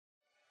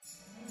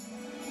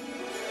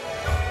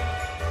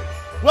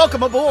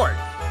Welcome aboard!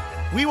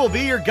 We will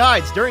be your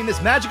guides during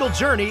this magical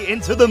journey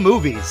into the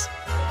movies.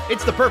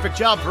 It's the perfect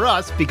job for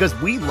us because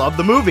we love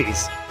the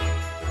movies.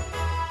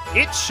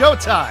 It's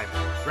showtime!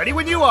 Ready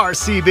when you are,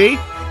 CB.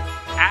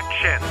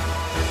 Action!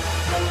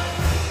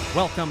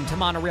 Welcome to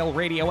Monorail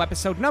Radio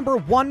episode number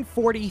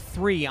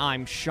 143.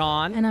 I'm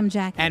Sean. And I'm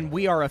Jackie. And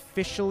we are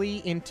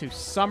officially into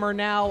summer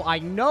now. I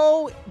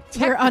know...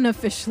 We're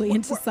unofficially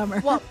into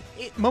summer. Well,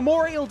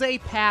 Memorial Day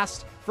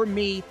passed. For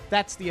me,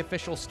 that's the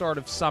official start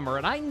of summer.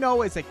 And I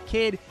know as a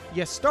kid,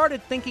 you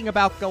started thinking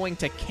about going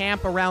to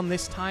camp around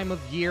this time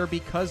of year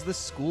because the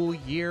school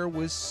year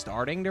was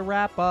starting to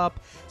wrap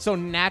up. So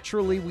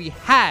naturally, we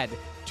had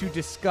to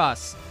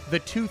discuss the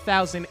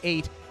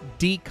 2008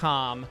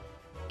 DCOM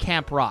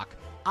Camp Rock.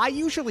 I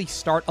usually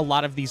start a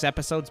lot of these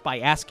episodes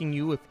by asking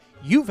you if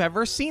you've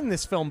ever seen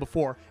this film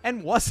before,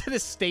 and was it a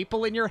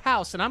staple in your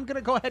house? And I'm going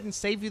to go ahead and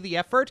save you the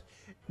effort.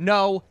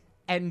 No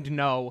and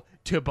no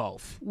to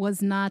both.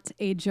 Was not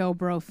a Joe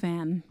Bro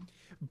fan.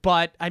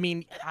 But, I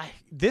mean,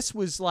 this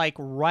was, like,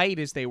 right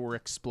as they were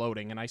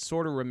exploding, and I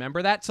sort of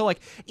remember that. So,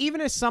 like,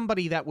 even as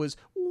somebody that was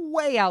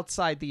way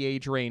outside the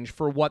age range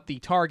for what the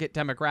target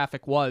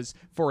demographic was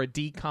for a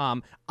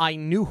DCOM, I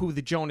knew who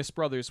the Jonas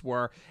Brothers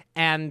were,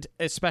 and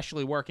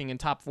especially working in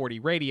Top 40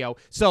 Radio.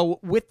 So,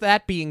 with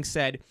that being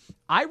said,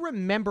 I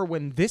remember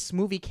when this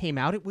movie came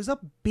out, it was a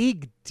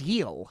big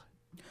deal.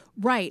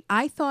 Right.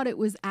 I thought it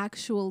was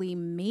actually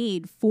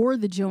made for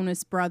the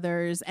Jonas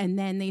Brothers, and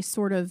then they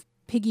sort of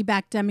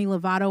piggybacked Demi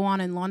Lovato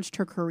on and launched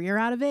her career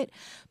out of it.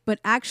 But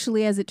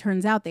actually, as it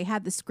turns out, they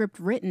had the script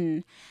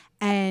written,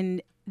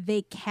 and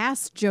they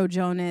cast Joe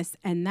Jonas,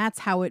 and that's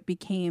how it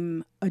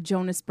became a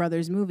Jonas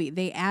Brothers movie.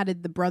 They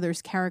added the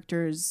brothers'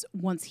 characters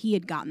once he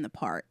had gotten the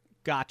part.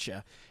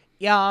 Gotcha.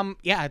 Yeah,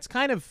 it's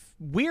kind of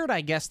weird,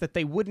 I guess, that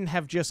they wouldn't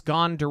have just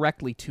gone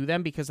directly to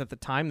them, because at the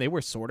time they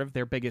were sort of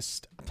their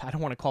biggest, I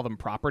don't want to call them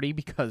property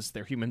because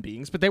they're human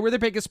beings, but they were their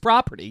biggest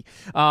property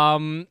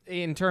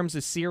in terms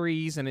of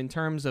series and in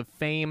terms of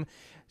fame.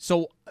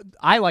 So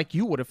I, like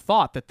you, would have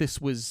thought that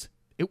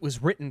it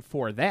was written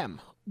for them.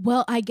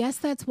 Well, I guess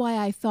that's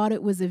why I thought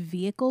it was a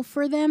vehicle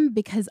for them,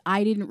 because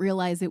I didn't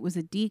realize it was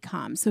a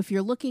DCOM. So if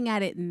you're looking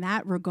at it in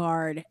that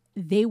regard,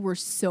 they were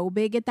so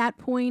big at that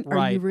point. Right.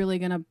 Are you really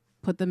going to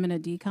put them in a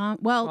DCOM?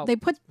 Well, they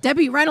put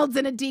Debbie Reynolds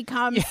in a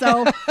DCOM,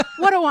 so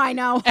what do I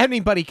know?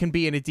 Anybody can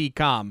be in a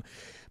DCOM.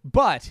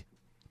 But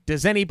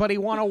does anybody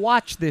want to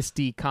watch this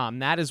DCOM?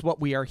 That is what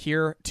we are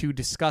here to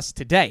discuss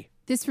today.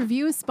 This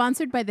review is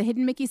sponsored by the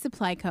Hidden Mickey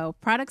Supply Co.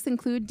 Products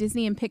include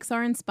Disney and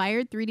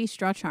Pixar-inspired 3D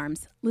straw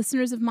charms.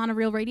 Listeners of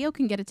Monorail Radio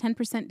can get a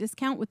 10%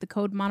 discount with the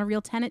code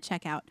Monorail10 at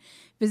checkout.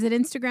 Visit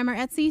Instagram or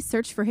Etsy,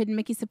 search for Hidden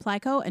Mickey Supply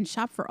Co., and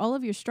shop for all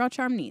of your straw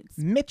charm needs.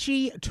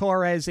 Michi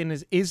Torres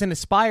is an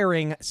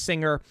aspiring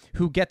singer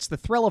who gets the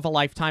thrill of a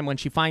lifetime when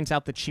she finds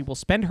out that she will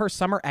spend her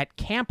summer at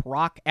Camp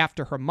Rock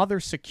after her mother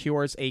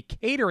secures a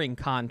catering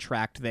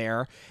contract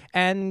there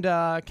and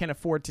can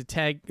afford to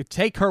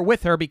take her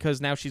with her because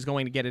now she's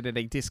going to get it at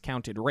a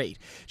discounted rate.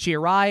 She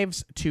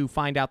arrives to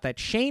find out that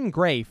Shane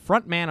Gray,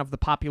 frontman of the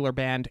popular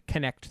band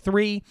Connect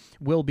 3,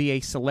 will be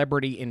a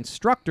celebrity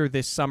instructor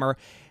this summer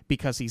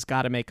because he's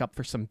got to make up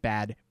for some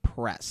bad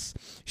press.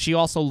 She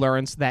also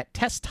learns that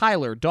Tess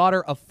Tyler,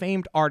 daughter of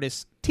famed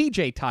artist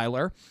TJ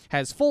Tyler,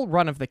 has full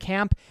run of the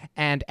camp,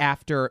 and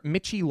after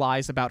Michi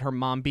lies about her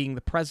mom being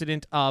the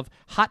president of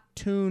Hot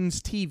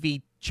Tunes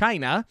TV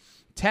China,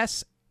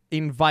 Tess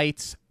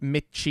invites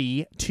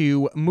Michi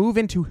to move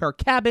into her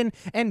cabin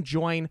and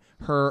join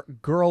her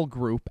girl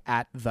group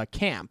at the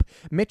camp.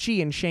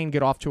 Michi and Shane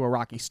get off to a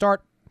rocky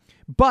start,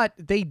 but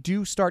they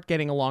do start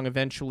getting along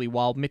eventually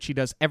while Michi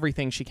does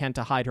everything she can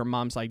to hide her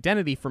mom's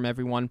identity from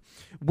everyone,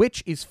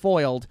 which is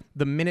foiled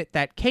the minute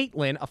that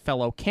Caitlin, a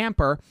fellow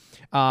camper,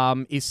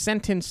 is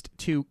sentenced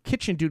to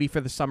kitchen duty for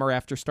the summer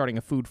after starting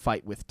a food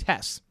fight with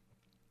Tess.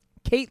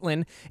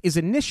 Caitlin is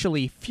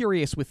initially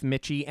furious with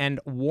Michi and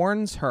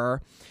warns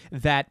her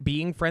that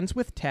being friends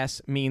with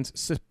Tess means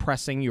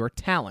suppressing your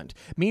talent.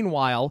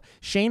 Meanwhile,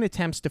 Shane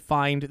attempts to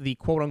find the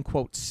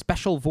quote-unquote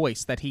special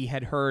voice that he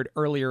had heard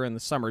earlier in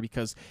the summer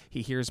because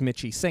he hears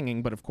Michi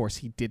singing, but of course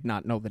he did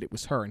not know that it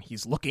was her, and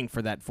he's looking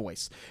for that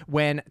voice.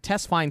 When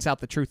Tess finds out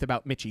the truth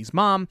about Michi's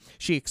mom,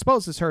 she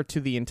exposes her to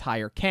the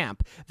entire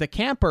camp. The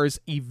campers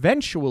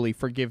eventually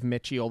forgive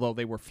Michi, although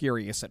they were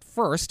furious at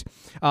first.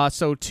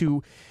 So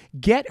to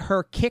get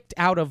her kicked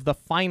out of the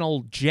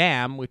final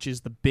jam, which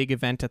is the big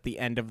event at the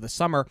end of the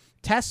summer,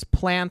 Tess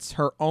plants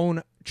her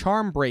own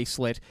charm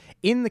bracelet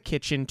in the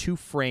kitchen to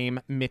frame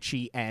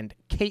Michi and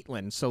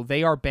Caitlin, so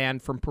they are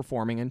banned from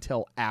performing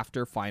until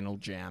after Final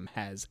Jam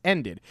has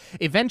ended.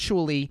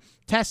 Eventually,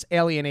 Tess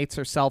alienates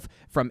herself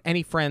from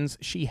any friends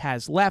she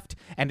has left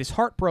and is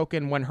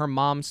heartbroken when her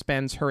mom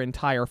spends her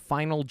entire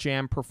Final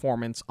Jam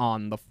performance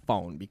on the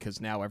phone,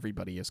 because now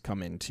everybody has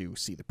come in to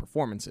see the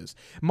performances.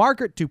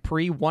 Margaret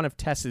Dupree, one of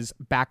Tess's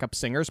backup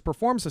singers,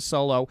 performs a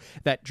solo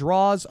that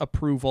draws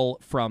approval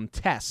from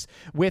Tess.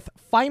 With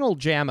Final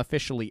Jam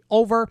officially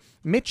over, over,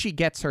 Mitchie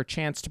gets her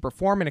chance to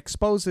perform and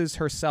exposes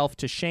herself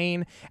to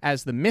Shane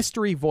as the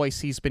mystery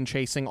voice he's been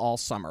chasing all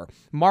summer.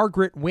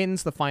 Margaret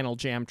wins the final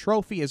jam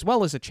trophy as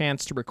well as a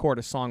chance to record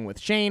a song with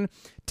Shane.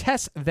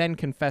 Tess then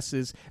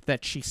confesses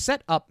that she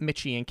set up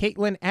Mitchie and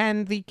Caitlin,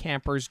 and the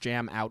campers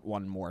jam out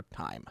one more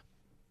time.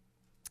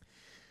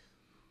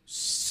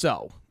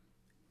 So,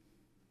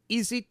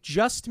 is it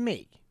just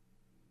me?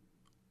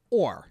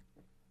 Or,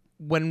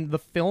 when the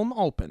film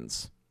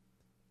opens,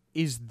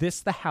 is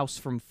this the house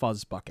from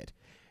Fuzzbucket?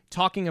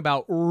 Talking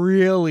about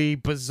really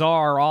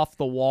bizarre,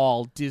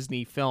 off-the-wall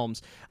Disney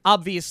films.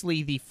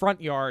 Obviously, the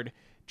front yard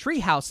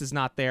treehouse is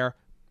not there,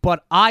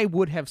 but I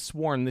would have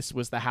sworn this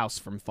was the house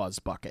from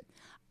Fuzzbucket.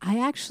 I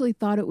actually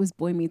thought it was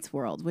Boy Meets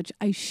World, which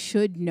I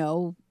should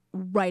know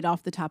right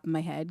off the top of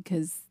my head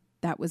because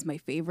that was my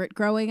favorite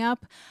growing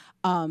up.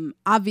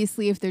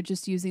 Obviously, if they're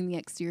just using the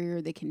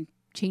exterior, they can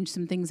change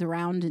some things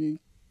around, and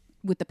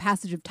with the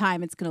passage of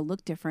time, it's going to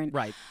look different.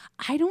 Right.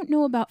 I don't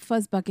know about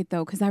Fuzzbucket,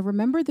 though, because I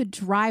remember the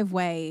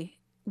driveway.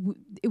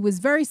 It was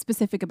very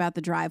specific about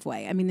the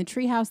driveway. I mean, the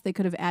treehouse, they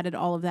could have added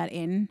all of that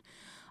in.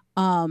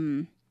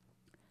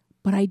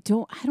 But I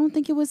don't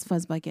think it was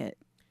Fuzzbucket.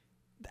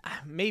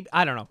 Maybe,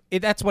 I don't know.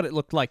 That's what it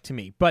looked like to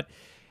me. But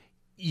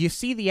you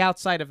see the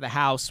outside of the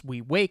house.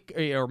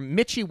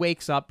 Mitchie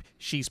wakes up.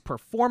 She's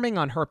performing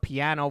on her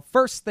piano.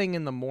 First thing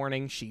in the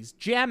morning, she's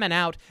jamming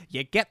out.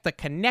 You get the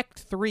Connect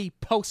 3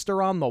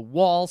 poster on the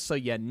wall, so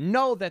you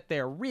know that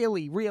they're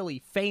really, really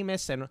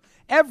famous and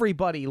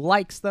everybody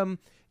likes them.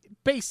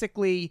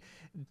 Basically,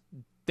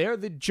 they're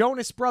the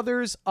Jonas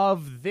Brothers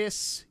of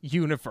this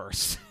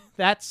universe.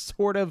 That's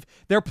sort of,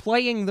 they're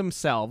playing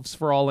themselves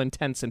for all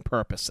intents and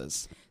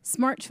purposes.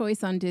 Smart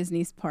choice on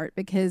Disney's part,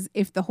 because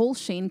if the whole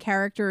Shane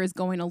character is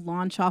going to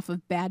launch off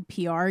of bad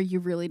PR, you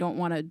really don't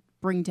want to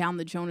bring down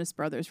the Jonas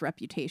Brothers'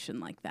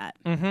 reputation like that.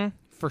 Mm-hmm.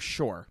 For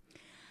sure.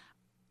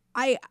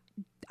 I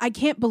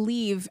can't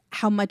believe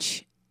how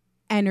much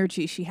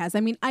energy she has. I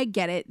mean, I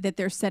get it that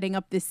they're setting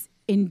up this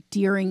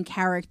endearing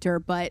character,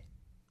 but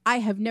I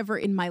have never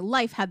in my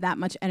life had that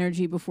much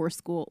energy before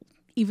school,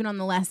 even on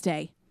the last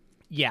day.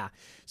 Yeah.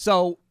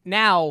 So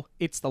now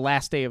it's the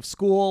last day of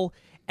school,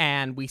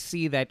 and we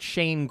see that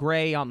Shane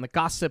Gray on the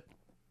gossip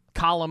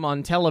column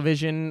on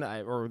television,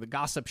 or the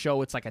gossip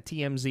show, it's like a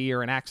TMZ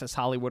or an Access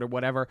Hollywood or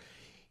whatever.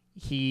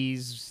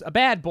 He's a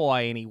bad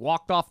boy, and he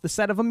walked off the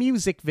set of a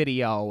music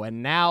video,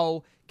 and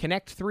now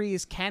Connect 3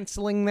 is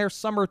canceling their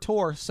summer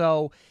tour.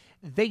 So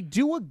they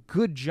do a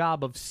good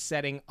job of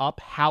setting up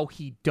how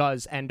he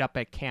does end up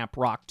at Camp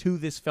Rock. To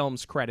this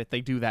film's credit,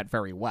 they do that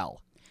very well.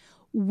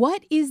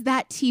 What is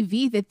that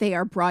TV that they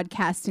are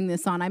broadcasting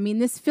this on? I mean,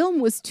 this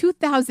film was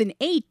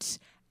 2008,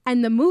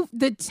 and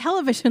the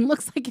television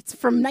looks like it's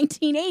from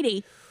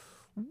 1980.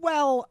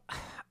 Well,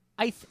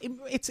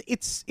 it's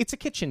a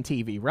kitchen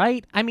TV,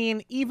 right? I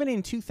mean, even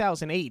in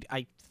 2008,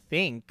 I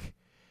think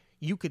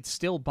you could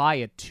still buy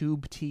a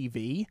tube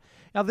TV.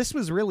 Now, this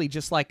was really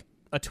just like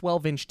a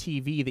 12-inch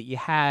TV that you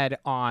had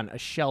on a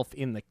shelf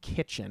in the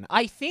kitchen.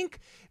 I think,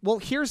 well,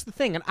 here's the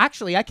thing, and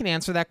actually I can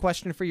answer that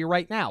question for you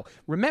right now.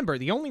 Remember,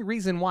 the only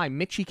reason why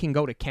Mitchie can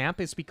go to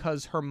camp is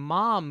because her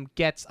mom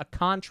gets a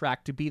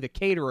contract to be the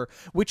caterer,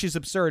 which is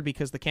absurd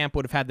because the camp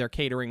would have had their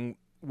catering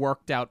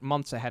worked out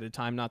months ahead of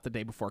time, not the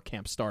day before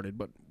camp started,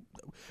 but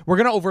we're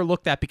going to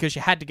overlook that because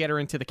you had to get her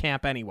into the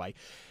camp anyway.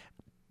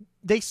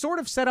 They sort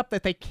of set up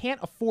that they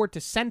can't afford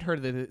to send her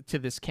to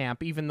this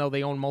camp, even though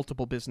they own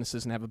multiple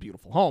businesses and have a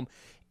beautiful home.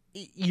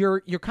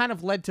 You're kind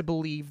of led to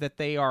believe that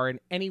they are an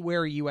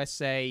Anywhere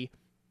USA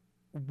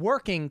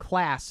working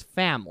class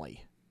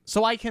family.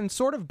 So I can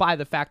sort of buy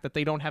the fact that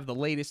they don't have the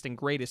latest and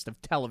greatest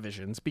of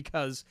televisions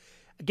because,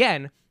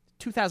 again,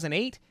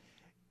 2008,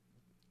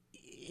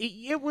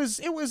 it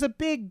was a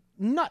big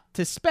nut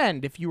to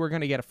spend if you were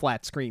going to get a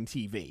flat screen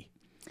TV.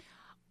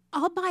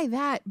 I'll buy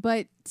that,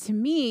 but to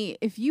me,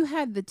 if you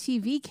had the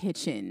TV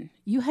kitchen,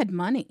 you had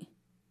money.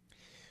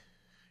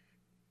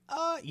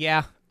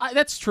 Yeah,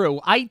 that's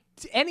true.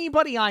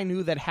 Anybody I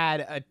knew that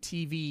had a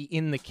TV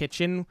in the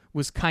kitchen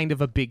was kind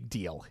of a big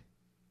deal.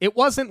 It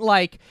wasn't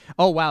like,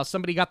 oh, wow,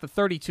 somebody got the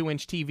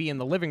 32-inch TV in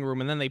the living room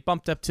and then they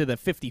bumped up to the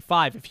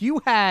 55. If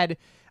you had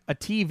a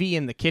TV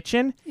in the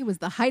kitchen... It was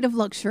the height of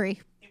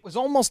luxury. It was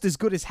almost as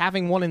good as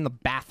having one in the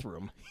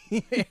bathroom.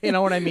 You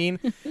know what I mean?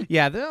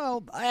 Yeah,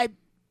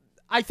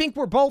 I think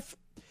we're both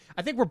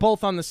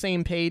on the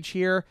same page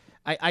here.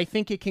 I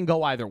think it can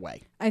go either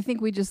way. I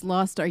think we just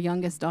lost our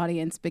youngest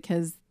audience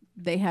because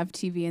they have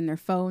TV in their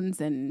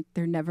phones and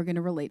they're never going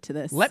to relate to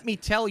this. Let me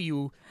tell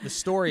you the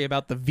story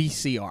about the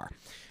VCR.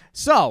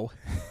 So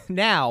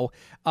now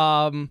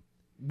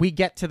we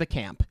get to the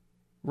camp,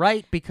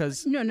 right?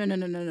 Because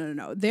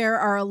No. There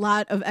are a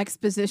lot of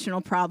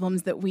expositional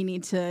problems that we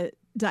need to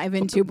dive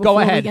into before go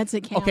ahead. we get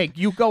to camp. Okay,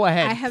 you go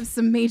ahead. I have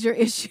some major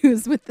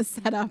issues with the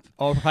setup.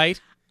 All right.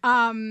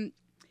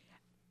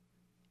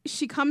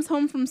 She comes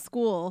home from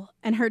school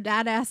and her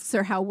dad asks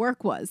her how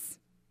work was.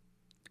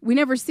 We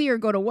never see her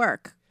go to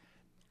work.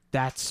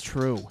 That's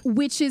true.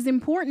 Which is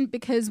important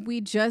because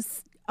we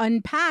just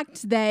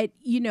unpacked that,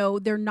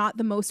 they're not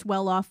the most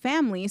well-off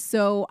family.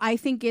 So I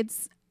think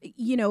it's,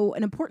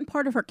 an important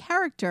part of her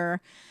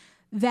character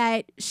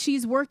that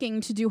she's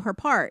working to do her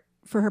part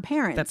for her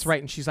parents. That's right.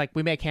 And she's like,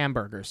 we make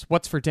hamburgers.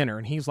 What's for dinner?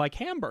 And he's like,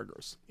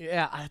 hamburgers.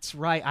 Yeah, that's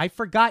right. I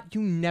forgot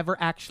you never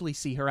actually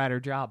see her at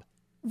her job.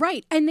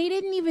 Right. And they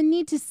didn't even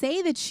need to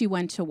say that she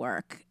went to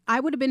work.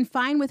 I would have been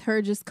fine with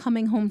her just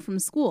coming home from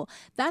school.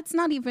 That's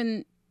not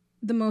even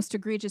the most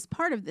egregious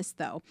part of this,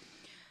 though.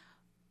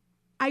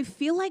 I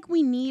feel like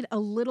we need a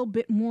little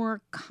bit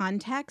more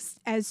context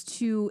as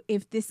to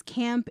if this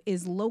camp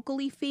is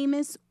locally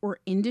famous or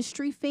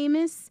industry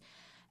famous,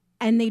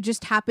 and they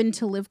just happen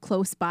to live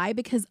close by,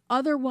 because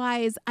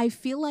otherwise I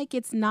feel like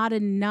it's not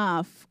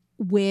enough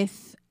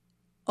with,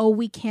 oh,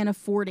 we can't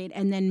afford it,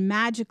 and then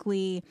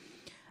magically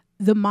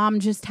the mom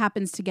just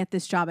happens to get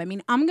this job. I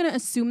mean, I'm going to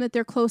assume that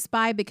they're close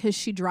by because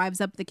she drives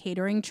up the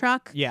catering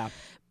truck. Yeah.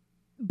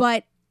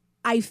 But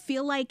I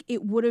feel like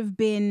it would have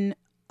been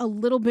a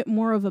little bit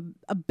more of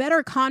a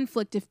better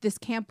conflict if this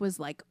camp was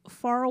like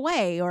far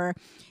away or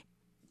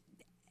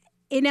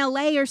in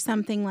LA or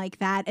something like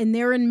that, and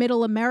they're in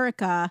middle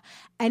America,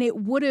 and it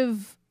would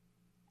have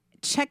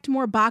checked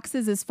more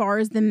boxes as far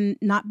as them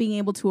not being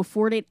able to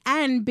afford it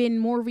and been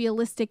more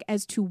realistic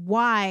as to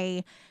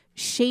why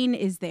Shane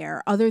is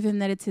there, other than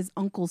that it's his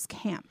uncle's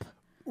camp.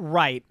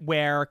 Right,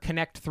 where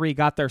Connect 3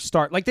 got their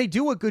start. Like, they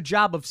do a good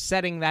job of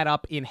setting that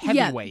up in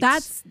heavyweights. Yeah,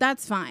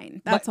 that's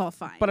fine. That's all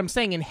fine. But I'm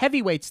saying in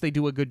heavyweights, they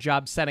do a good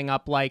job setting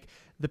up, like,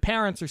 the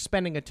parents are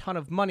spending a ton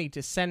of money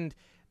to send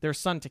their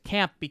son to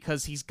camp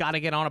because he's got to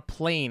get on a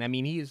plane. I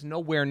mean, he is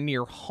nowhere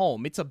near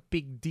home. It's a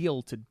big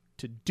deal to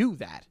do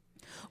that.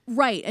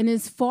 Right. And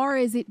as far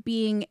as it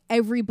being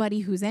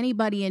everybody who's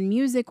anybody in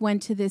music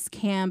went to this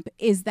camp,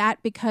 is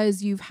that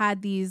because you've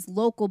had these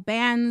local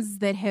bands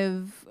that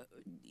have,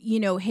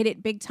 hit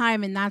it big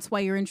time and that's why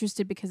you're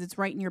interested because it's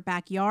right in your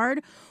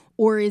backyard?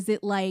 Or is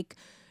it like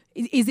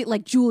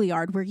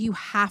Juilliard where you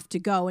have to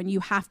go and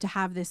you have to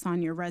have this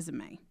on your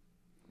resume?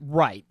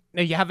 Right.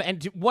 Now you have,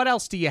 and what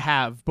else do you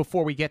have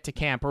before we get to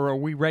camp, or are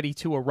we ready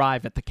to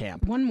arrive at the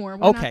camp? One more.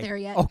 We're not there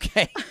yet.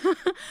 Okay.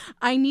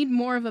 I need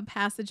more of a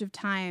passage of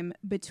time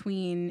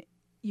between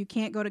you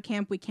can't go to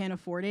camp, we can't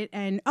afford it,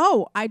 and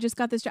I just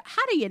got this job.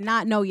 How do you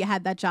not know you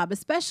had that job?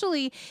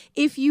 Especially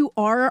if you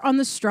are on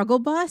the struggle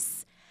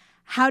bus.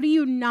 How do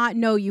you not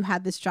know you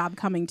had this job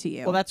coming to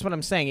you? Well, that's what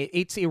I'm saying.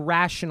 It's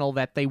irrational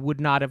that they would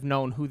not have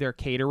known who their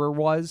caterer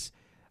was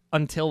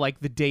until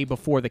like the day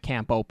before the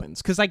camp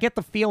opens. Because I get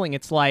the feeling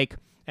it's like,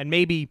 and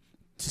maybe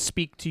to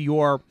speak to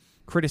your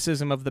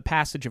criticism of the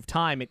passage of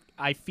time,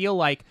 I feel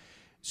like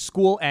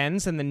school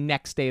ends and the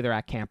next day they're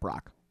at Camp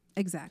Rock.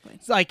 Exactly.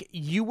 It's like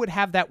you would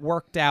have that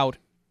worked out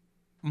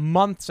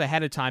months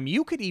ahead of time.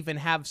 You could even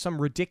have some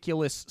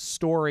ridiculous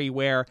story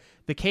where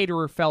the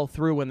caterer fell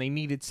through and they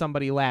needed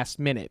somebody last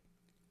minute.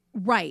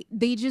 Right.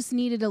 They just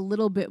needed a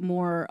little bit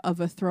more of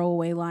a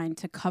throwaway line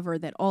to cover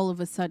that all of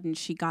a sudden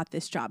she got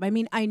this job. I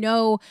mean, I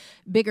know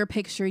bigger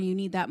picture, you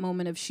need that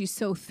moment of she's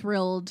so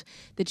thrilled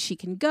that she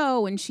can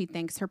go and she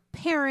thanks her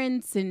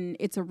parents and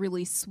it's a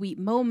really sweet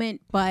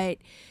moment, but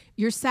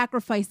you're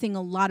sacrificing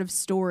a lot of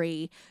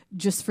story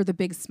just for the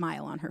big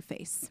smile on her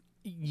face.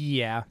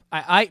 Yeah,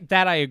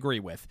 I agree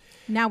with.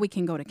 Now we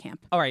can go to camp.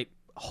 All right.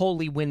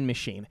 Holy wind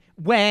machine.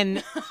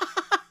 When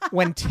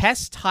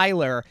Tess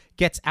Tyler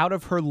gets out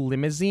of her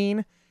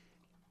limousine,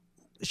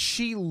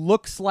 she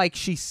looks like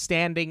she's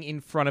standing in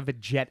front of a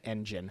jet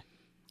engine.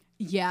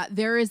 Yeah,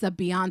 there is a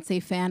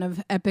Beyonce fan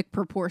of epic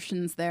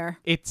proportions there.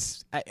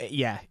 It's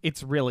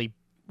really,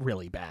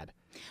 really bad.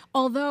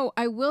 Although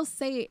I will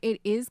say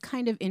it is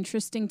kind of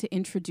interesting to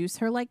introduce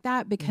her like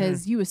that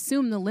because you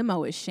assume the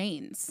limo is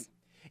Shane's.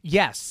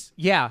 Yes.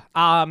 Yeah.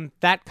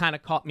 That kind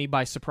of caught me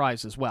by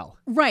surprise as well.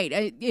 Right.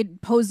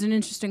 It posed an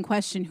interesting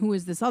question. Who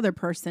is this other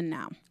person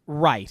now?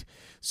 Right.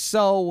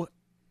 So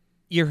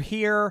you're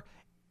here,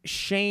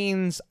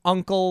 Shane's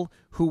uncle,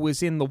 who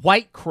was in the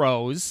White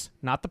Crows,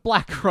 not the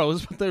Black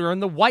Crows, but they're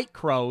in the White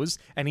Crows,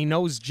 and he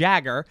knows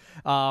Jagger.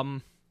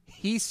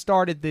 He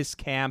started this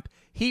camp.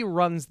 He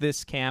runs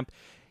this camp.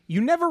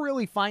 You never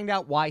really find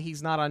out why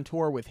he's not on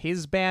tour with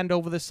his band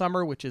over the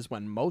summer, which is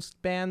when most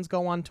bands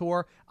go on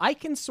tour. I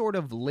can sort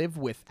of live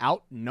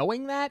without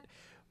knowing that,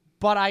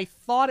 but I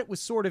thought it was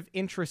sort of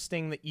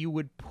interesting that you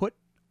would put,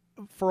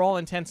 for all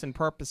intents and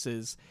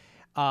purposes,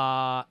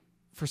 for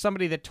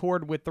somebody that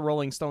toured with the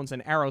Rolling Stones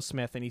and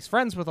Aerosmith, and he's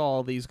friends with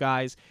all of these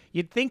guys,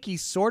 you'd think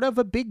he's sort of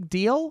a big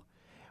deal,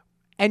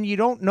 and you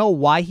don't know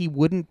why he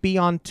wouldn't be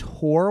on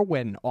tour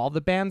when all the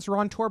bands are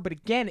on tour. But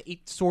again,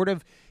 it sort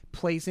of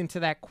plays into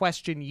that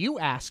question you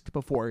asked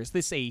before. Is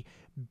this a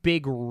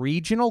big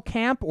regional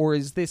camp, or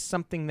is this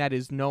something that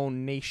is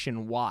known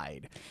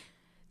nationwide?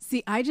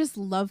 See, I just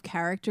love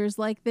characters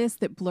like this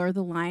that blur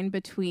the line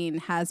between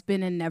has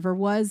been and never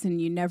was,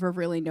 and you never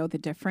really know the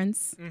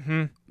difference.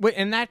 Mm-hmm.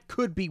 And that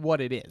could be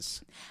what it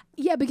is.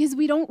 Yeah, because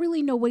we don't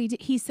really know what he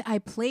did. He said, I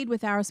played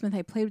with Aerosmith,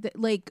 I played with it.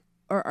 Like,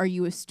 are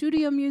you a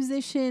studio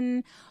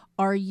musician?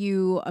 Are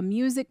you a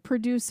music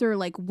producer?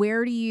 Like,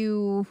 where do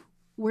you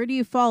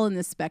fall in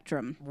this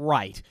spectrum?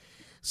 Right.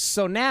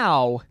 So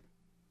now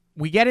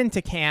we get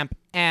into camp,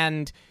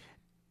 and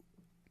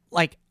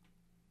like,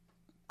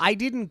 I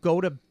didn't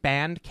go to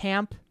band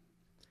camp,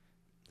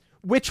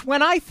 which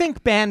when I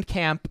think band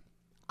camp,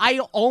 I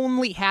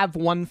only have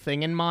one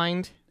thing in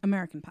mind.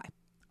 American Pie.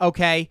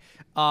 Okay,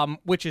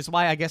 which is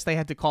why I guess they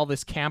had to call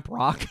this Camp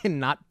Rock and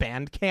not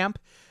band camp.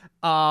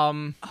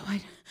 That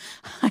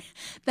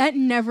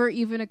never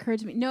even occurred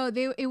to me. No,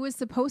 it was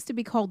supposed to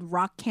be called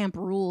Rock Camp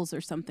Rules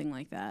or something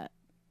like that.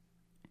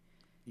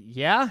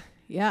 Yeah?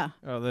 Yeah.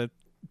 Oh,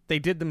 they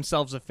did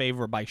themselves a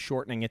favor by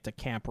shortening it to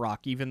Camp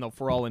Rock, even though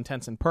for all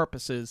intents and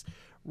purposes,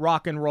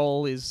 rock and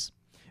roll is...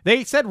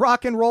 They said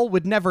rock and roll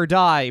would never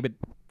die, but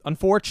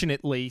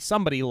unfortunately,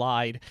 somebody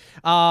lied.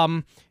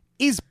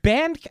 Is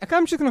band...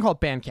 I'm just going to call it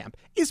band camp.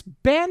 Is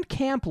band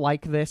camp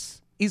like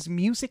this? Is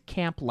music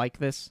camp like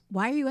this?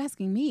 Why are you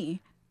asking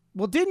me?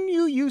 Well, didn't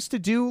you used to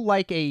do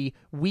like a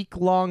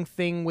week-long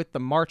thing with the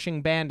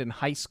marching band in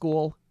high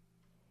school?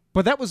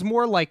 But that was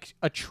more like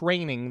a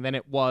training than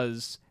it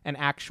was an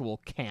actual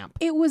camp.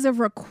 It was a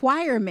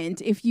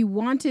requirement if you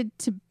wanted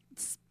to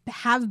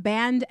have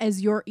band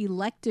as your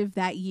elective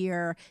that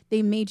year.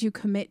 They made you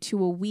commit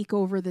to a week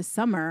over the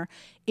summer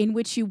in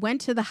which you went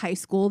to the high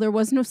school. There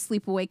was no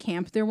sleepaway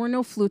camp. There were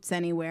no flutes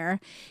anywhere.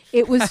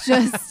 It was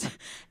just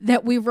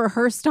that we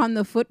rehearsed on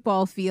the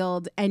football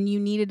field, and you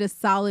needed a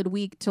solid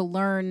week to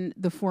learn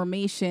the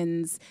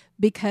formations,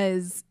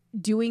 because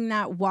doing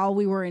that while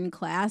we were in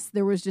class,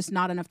 there was just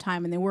not enough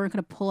time, and they weren't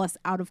going to pull us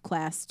out of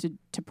class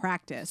to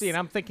practice. See, and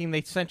I'm thinking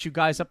they sent you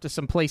guys up to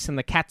some place in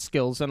the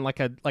Catskills and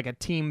like a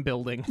team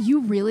building.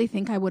 You really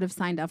think I would have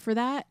signed up for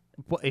that?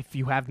 Well, if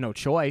you have no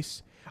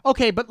choice.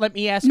 Okay, but let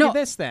me ask you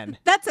this then.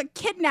 That's a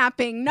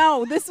kidnapping.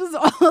 No, this was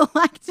all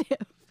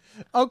elective.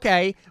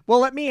 Okay, well,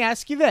 let me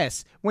ask you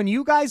this. When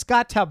you guys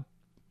got to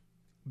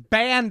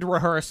band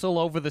rehearsal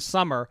over the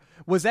summer,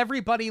 was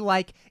everybody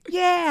like,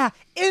 yeah,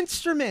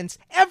 instruments,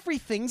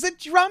 everything's a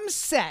drum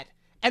set,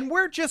 and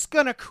we're just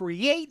gonna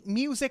create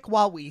music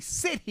while we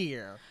sit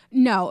here?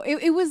 No,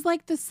 it was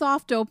like the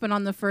soft open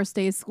on the first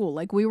day of school.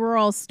 Like, we were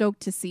all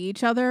stoked to see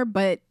each other,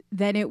 but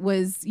then it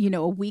was,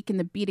 a week in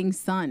the beating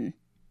sun.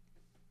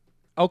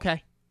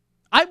 Okay.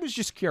 I was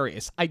just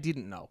curious. I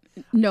didn't know.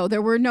 No,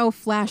 there were no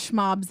flash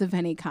mobs of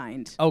any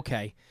kind.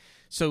 Okay.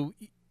 So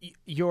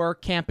your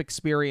camp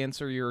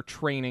experience or your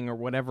training or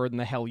whatever in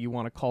the hell you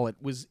want to call it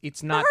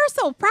it's not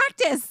rehearsal,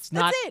 practice.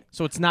 That's it.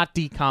 So it's not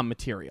decom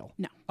material.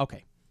 No.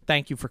 Okay.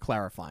 Thank you for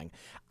clarifying.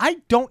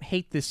 I don't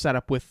hate this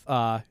setup with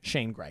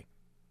Shane Gray.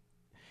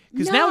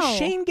 Because now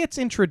Shane gets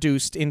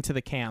introduced into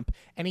the camp,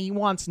 and he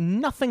wants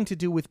nothing to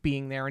do with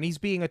being there, and he's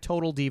being a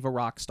total diva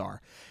rock star.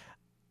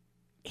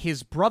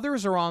 His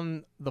brothers are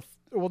on the...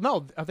 Well,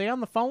 no, are they on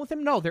the phone with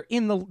him? No, they're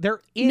in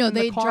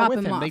the car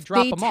with him. They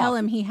drop him off. They tell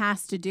him he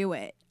has to do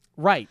it.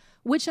 Right.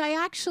 Which I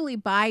actually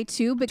buy,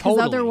 too, because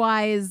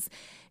otherwise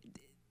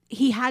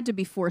he had to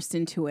be forced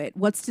into it.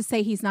 What's to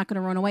say he's not going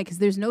to run away? Because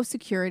there's no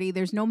security.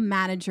 There's no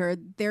manager.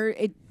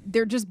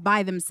 They're just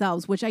by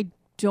themselves, which I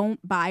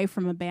don't buy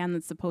from a band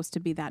that's supposed to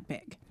be that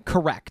big.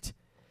 Correct.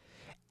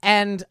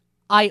 And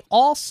I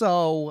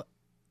also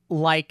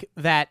like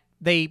that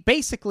they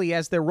basically,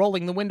 as they're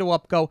rolling the window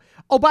up, go,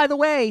 oh, by the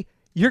way,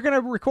 you're going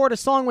to record a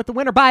song with the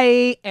winner,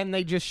 bye, and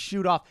they just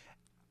shoot off.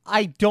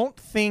 I don't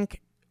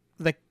think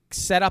the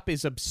setup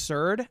is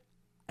absurd,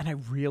 and I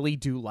really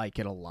do like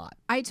it a lot.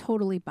 I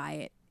totally buy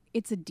it.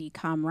 It's a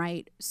decom,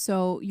 right?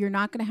 So you're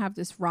not going to have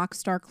this rock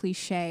star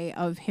cliche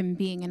of him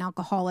being an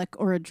alcoholic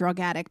or a drug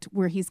addict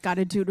where he's got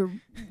to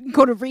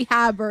go to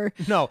rehab or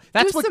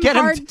that's do what some get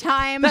hard him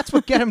time. That's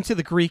what get him to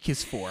the Greek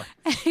is for.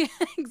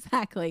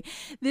 Exactly.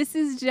 This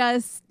is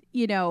just,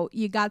 you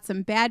got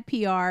some bad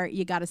PR,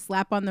 you got a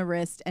slap on the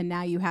wrist, and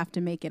now you have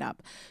to make it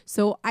up.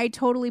 So I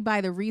totally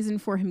buy the reason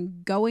for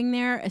him going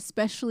there,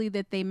 especially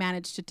that they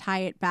managed to tie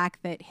it back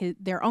that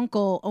their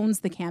uncle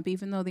owns the camp,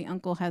 even though the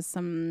uncle has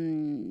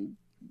some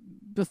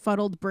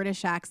befuddled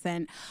British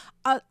accent.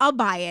 I'll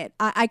buy it.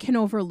 I can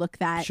overlook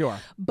that. Sure.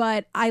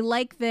 But I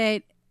like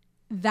that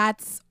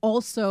that's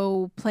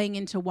also playing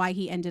into why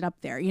he ended up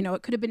there.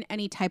 It could have been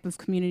any type of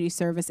community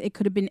service. It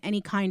could have been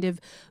any kind of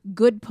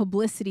good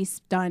publicity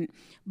stunt,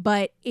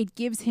 but it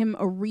gives him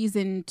a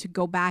reason to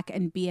go back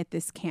and be at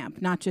this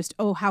camp, not just,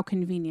 oh, how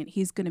convenient.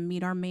 He's going to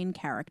meet our main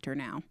character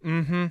now.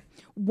 Mm-hmm.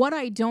 What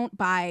I don't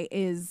buy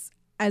is,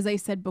 as I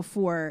said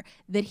before,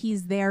 that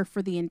he's there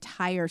for the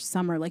entire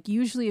summer. Like,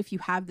 usually if you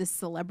have this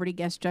celebrity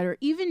guest jet, or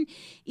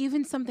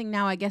even something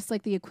now, I guess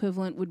like the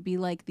equivalent would be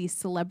like these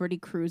celebrity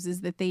cruises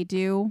that they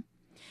do.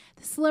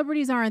 The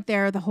celebrities aren't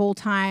there the whole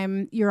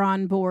time you're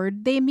on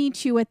board. They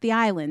meet you at the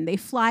island. They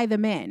fly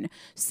them in.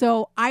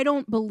 So I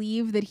don't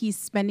believe that he's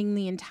spending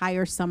the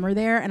entire summer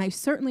there. And I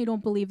certainly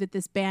don't believe that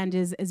this band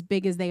is as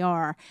big as they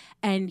are.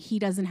 And he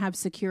doesn't have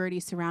security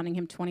surrounding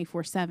him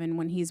 24/7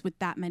 when he's with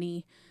that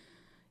many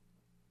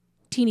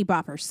teeny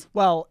boppers.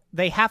 Well,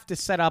 they have to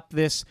set up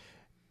this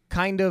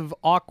kind of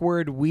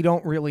awkward, we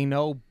don't really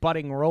know,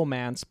 budding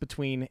romance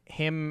between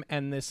him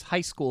and this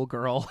high school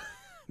girl,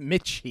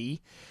 Mitchie.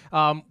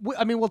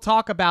 We'll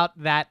talk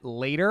about that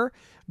later,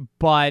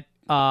 but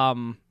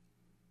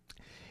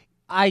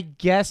I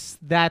guess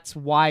that's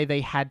why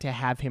they had to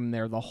have him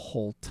there the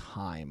whole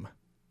time.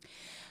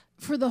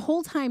 For the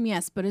whole time,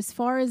 yes. But as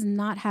far as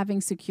not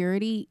having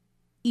security,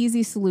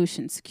 easy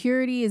solution.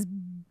 Security is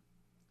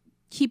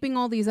keeping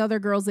all these other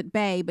girls at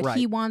bay, but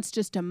he wants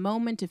just a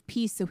moment of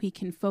peace so he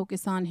can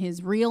focus on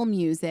his real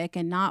music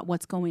and not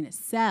what's going to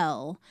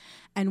sell.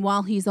 And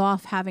while he's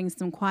off having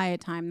some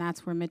quiet time,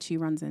 that's where Mitchie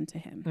runs into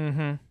him.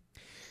 Mm-hmm.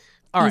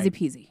 All Easy right,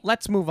 peasy.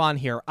 let's move on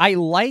here. I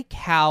like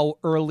how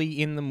early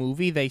in the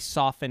movie they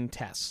soften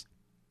Tess.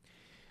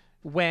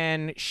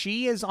 When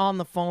she is on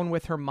the phone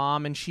with her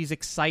mom and she's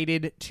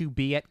excited to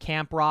be at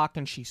Camp Rock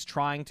and she's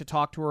trying to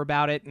talk to her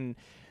about it, and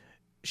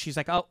she's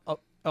like, oh,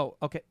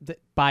 okay,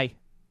 bye,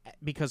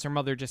 because her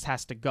mother just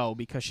has to go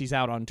because she's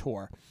out on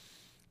tour.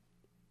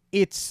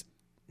 It's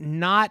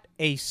not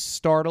a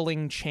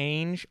startling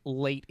change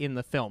late in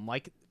the film.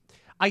 Like,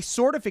 I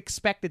sort of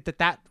expected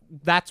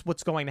that's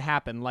what's going to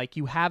happen. Like,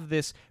 you have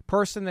this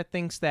person that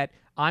thinks that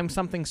I'm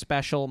something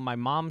special, my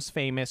mom's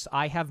famous,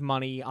 I have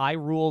money, I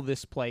rule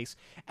this place,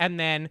 and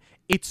then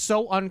it's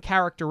so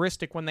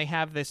uncharacteristic when they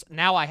have this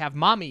now I have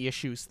mommy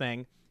issues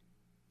thing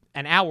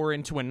an hour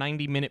into a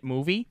 90-minute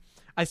movie.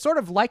 I sort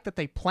of like that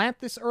they plant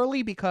this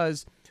early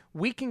because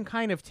we can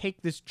kind of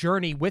take this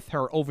journey with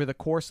her over the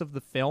course of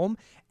the film,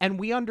 and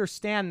we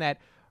understand that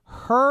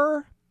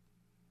her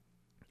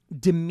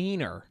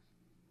demeanor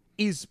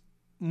is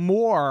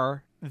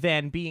more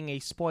than being a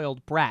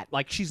spoiled brat.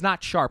 Like, she's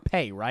not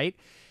Sharpay, right?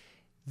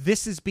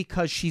 This is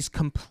because she's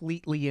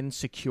completely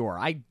insecure.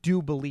 I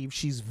do believe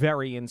she's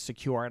very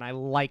insecure, and I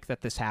like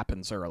that this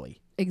happens early.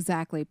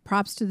 Exactly.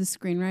 Props to the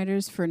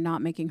screenwriters for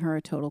not making her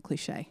a total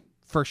cliche.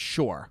 For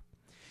sure.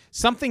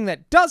 Something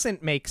that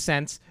doesn't make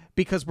sense,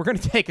 because we're going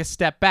to take a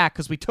step back,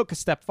 because we took a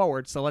step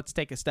forward, so let's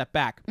take a step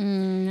back.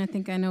 I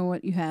think I know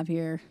what you have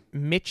here.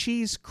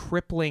 Mitchie's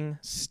crippling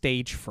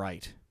stage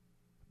fright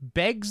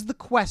begs the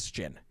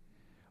question,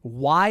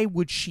 why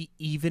would she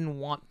even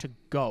want to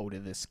go to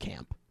this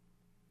camp?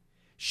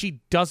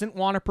 She doesn't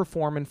want to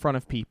perform in front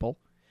of people.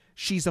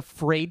 She's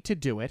afraid to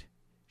do it.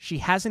 She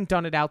hasn't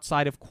done it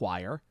outside of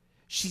choir.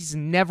 She's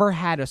never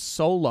had a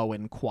solo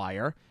in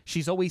choir.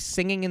 She's always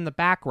singing in the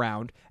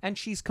background, and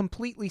she's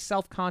completely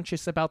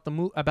self-conscious about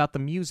the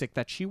music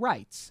that she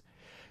writes.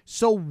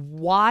 So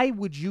why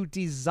would you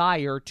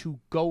desire to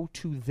go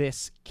to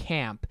this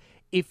camp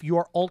if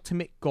your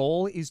ultimate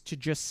goal is to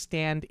just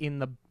stand in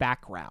the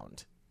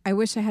background? I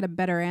wish I had a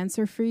better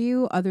answer for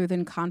you other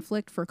than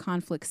conflict for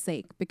conflict's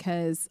sake,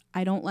 because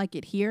I don't like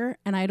it here,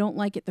 and I don't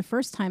like it the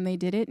first time they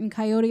did it in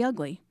Coyote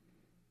Ugly.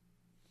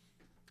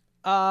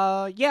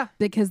 Yeah.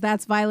 Because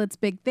that's Violet's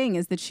big thing,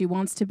 is that she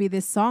wants to be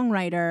this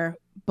songwriter,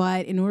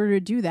 but in order to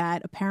do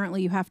that,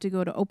 apparently you have to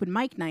go to open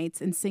mic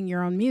nights and sing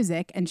your own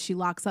music, and she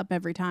locks up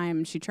every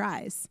time she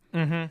tries.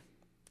 Mm-hmm.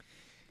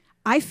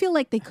 I feel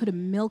like they could have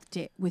milked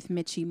it with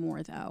Mitchie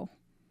more, though.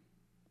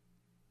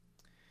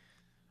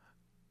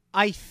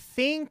 I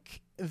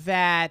think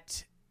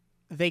that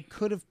they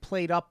could have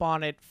played up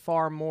on it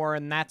far more,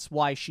 and that's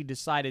why she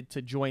decided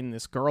to join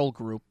this girl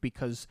group,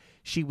 because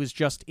she was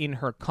just in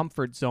her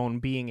comfort zone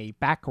being a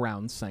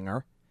background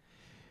singer.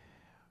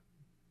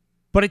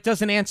 But it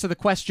doesn't answer the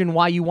question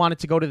why you wanted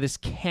to go to this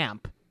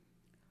camp.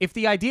 If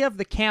the idea of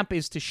the camp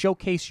is to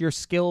showcase your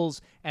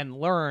skills and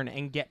learn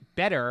and get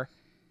better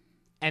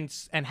and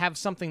have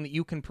something that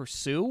you can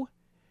pursue,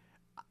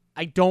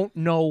 I don't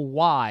know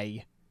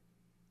why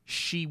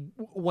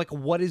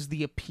what is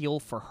the appeal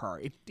for her?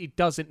 It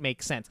doesn't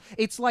make sense.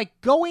 It's like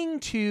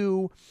going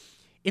to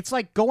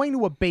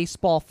a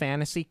baseball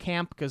fantasy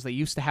camp, because they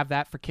used to have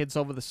that for kids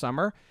over the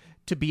summer,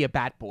 to be a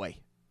bat boy.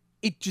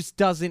 It just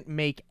doesn't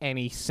make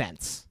any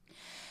sense.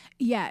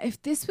 Yeah,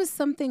 if this was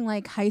something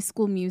like High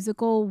School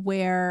Musical,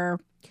 where,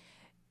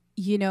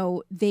 you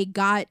know, they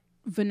got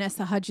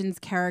Vanessa Hudgens'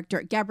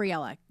 character,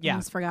 Gabriella, I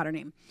almost forgot her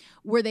name,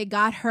 where they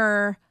got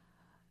her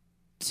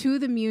to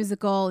the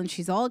musical and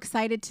she's all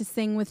excited to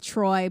sing with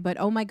Troy, but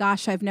oh my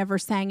gosh, I've never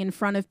sang in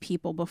front of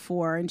people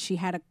before, and she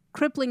had a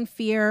crippling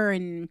fear,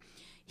 and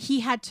he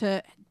had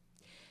to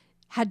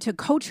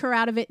coach her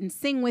out of it and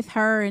sing with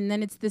her, and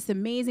then it's this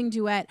amazing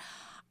duet.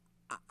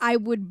 I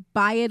would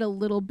buy it a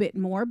little bit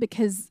more,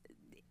 because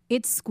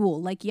it's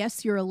school. Like,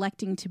 yes, you're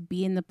electing to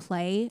be in the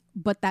play,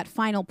 but that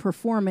final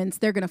performance,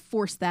 they're going to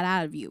force that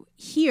out of you.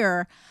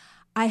 Here,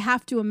 I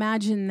have to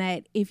imagine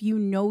that if you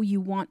know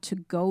you want to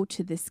go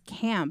to this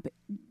camp,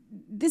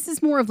 this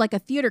is more of like a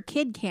theater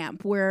kid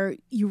camp where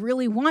you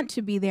really want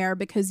to be there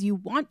because you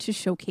want to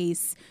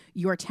showcase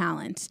your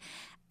talent.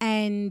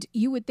 And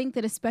you would think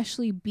that,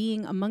 especially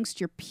being amongst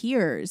your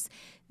peers,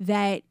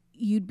 that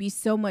you'd be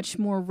so much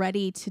more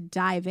ready to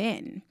dive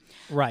in.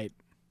 Right.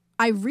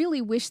 I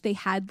really wish they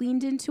had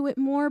leaned into it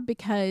more,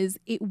 because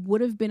it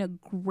would have been a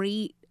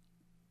great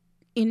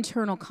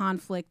internal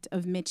conflict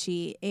of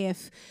Mitchie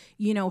if,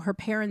 you know, her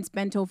parents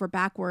bent over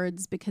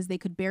backwards because they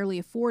could barely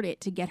afford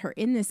it to get her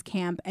in this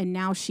camp, and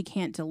now she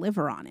can't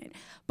deliver on it.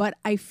 But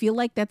I feel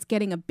like that's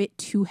getting a bit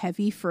too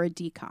heavy for a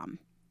DCOM.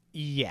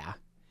 Yeah.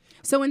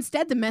 So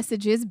instead, the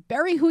message is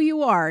bury who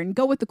you are and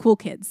go with the cool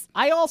kids.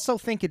 I also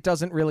think it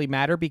doesn't really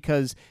matter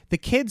because the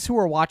kids who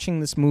are watching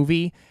this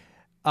movie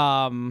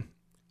are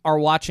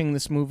watching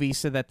this movie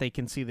so that they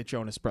can see the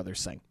Jonas Brothers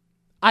sing.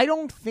 I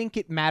don't think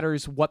it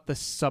matters what the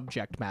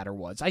subject matter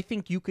was. I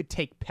think you could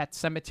take Pet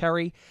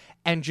Sematary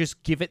and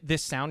just give it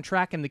this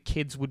soundtrack and the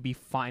kids would be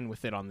fine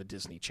with it on the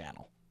Disney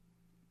Channel.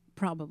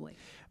 Probably.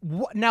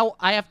 Now,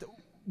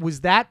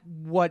 was that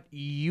what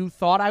you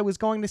thought I was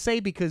going to say?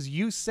 Because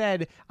you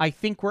said, I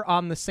think we're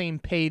on the same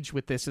page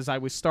with this as I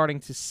was starting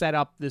to set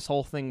up this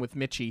whole thing with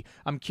Mitchie.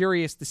 I'm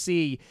curious to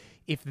see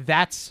if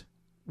that's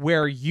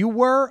where you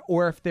were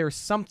or if there's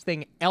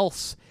something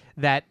else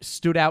that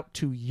stood out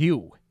to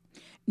you.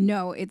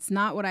 No, it's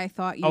not what I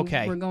thought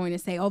you were going to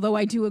say, although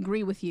I do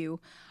agree with you.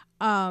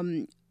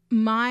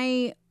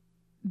 My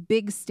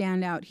big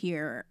standout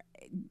here,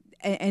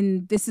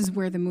 and this is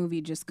where the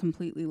movie just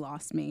completely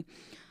lost me.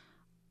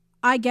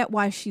 I get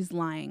why she's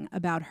lying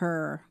about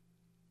her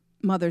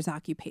mother's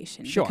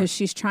occupation. Sure. Because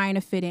she's trying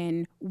to fit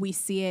in. We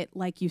see it,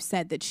 like you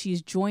said, that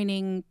she's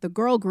joining the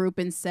girl group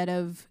instead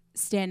of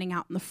standing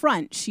out in the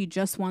front. She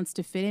just wants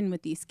to fit in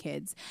with these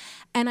kids.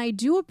 And I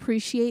do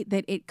appreciate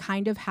that it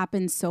kind of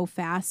happens so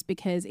fast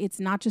because it's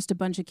not just a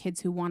bunch of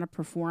kids who want to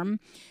perform.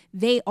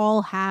 They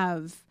all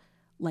have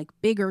like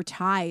bigger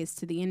ties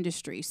to the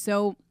industry.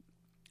 So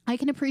I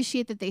can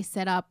appreciate that they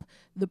set up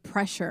the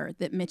pressure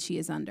that Mitchie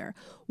is under.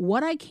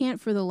 What I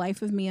can't for the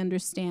life of me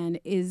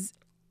understand is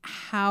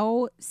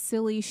how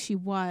silly she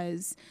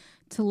was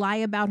to lie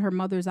about her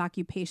mother's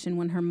occupation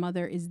when her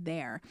mother is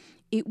there.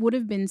 It would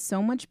have been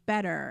so much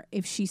better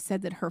if she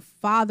said that her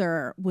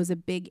father was a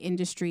big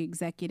industry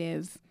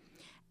executive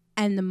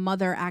and the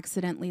mother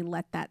accidentally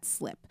let that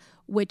slip,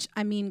 which,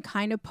 I mean,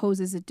 kind of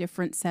poses a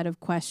different set of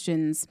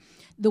questions.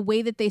 The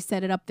way that they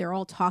set it up, they're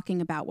all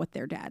talking about what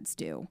their dads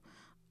do.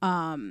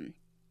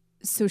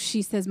 So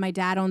she says, my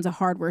dad owns a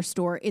hardware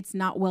store. It's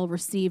not well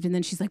received. And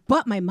then she's like,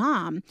 but my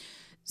mom.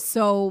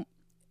 So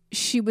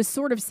she was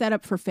sort of set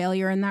up for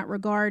failure in that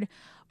regard.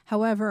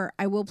 However,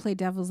 I will play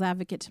devil's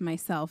advocate to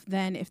myself.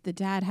 Then if the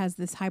dad has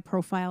this high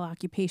profile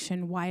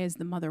occupation, why is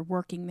the mother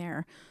working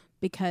there?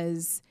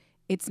 Because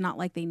it's not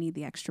like they need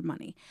the extra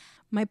money.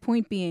 My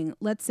point being,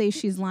 let's say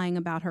she's lying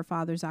about her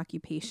father's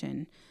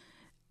occupation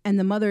and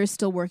the mother is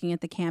still working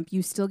at the camp.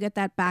 You still get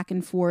that back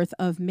and forth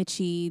of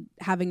Mitchie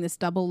having this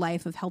double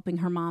life of helping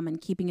her mom and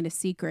keeping it a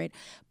secret.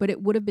 But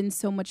it would have been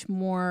so much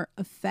more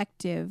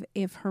effective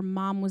if her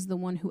mom was the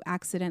one who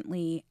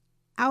accidentally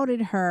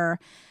outed her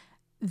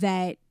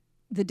that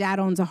the dad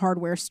owns a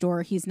hardware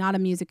store. He's not a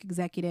music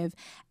executive.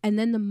 And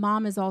then the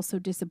mom is also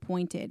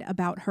disappointed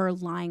about her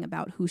lying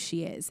about who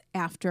she is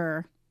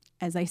after,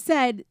 as I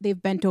said, they've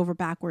bent over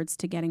backwards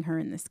to getting her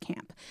in this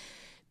camp.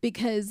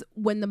 Because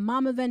when the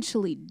mom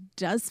eventually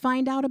does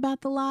find out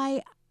about the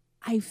lie,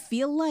 I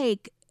feel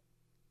like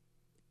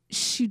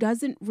she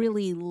doesn't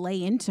really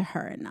lay into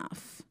her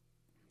enough.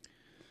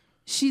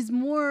 She's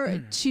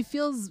more, she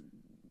feels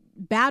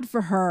bad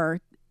for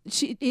her.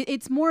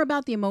 It's more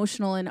about the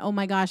emotional and, oh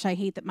my gosh, I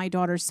hate that my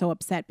daughter's so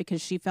upset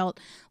because she felt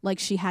like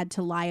she had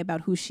to lie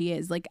about who she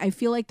is. Like, I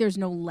feel like there's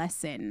no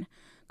lesson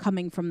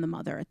coming from the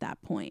mother at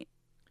that point.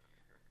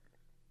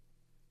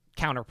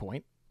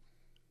 Counterpoint.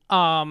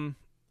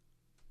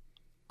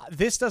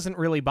 This doesn't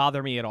really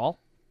bother me at all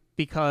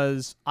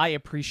because I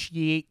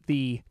appreciate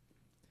the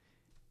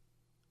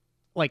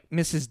like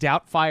Mrs.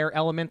 Doubtfire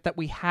element that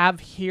we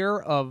have here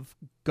of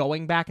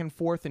going back and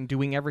forth and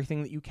doing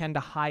everything that you can to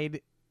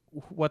hide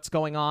what's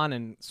going on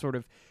and sort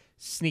of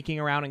sneaking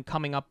around and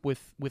coming up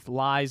with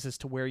lies as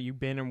to where you've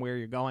been and where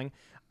you're going.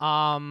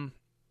 But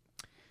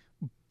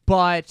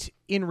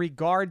in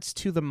regards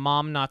to the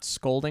mom not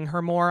scolding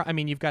her more, I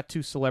mean, you've got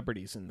two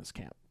celebrities in this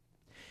camp.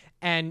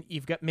 And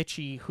you've got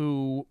Mitchie,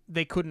 who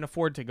they couldn't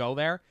afford to go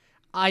there.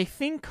 I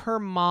think her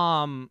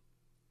mom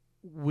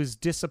was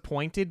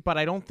disappointed, but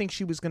I don't think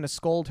she was going to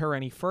scold her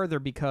any further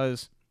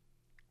because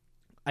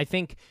I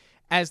think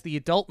as the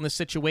adult in the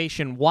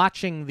situation,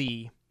 watching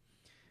the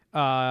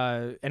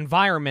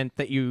environment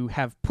that you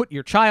have put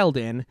your child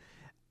in,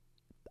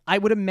 I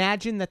would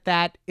imagine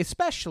that,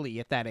 especially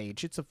at that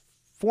age, it's a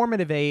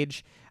formative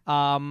age,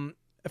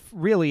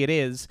 really it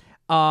is,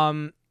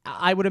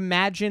 I would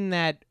imagine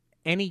that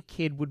any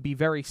kid would be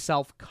very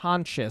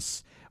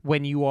self-conscious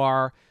when you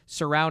are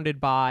surrounded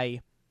by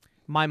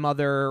my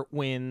mother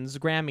wins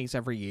Grammys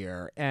every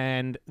year,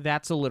 and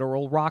that's a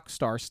literal rock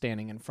star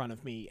standing in front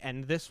of me,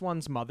 and this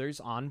one's mother's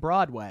on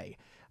Broadway.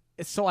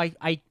 So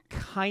I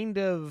kind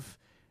of...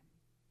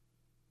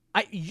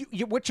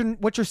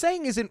 what you're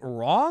saying isn't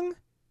wrong.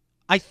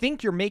 I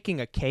think you're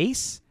making a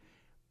case,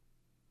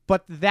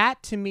 but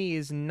that to me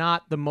is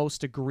not the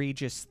most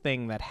egregious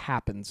thing that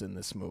happens in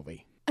this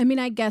movie. I mean,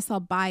 I guess I'll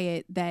buy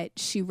it that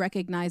she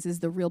recognizes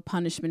the real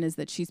punishment is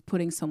that she's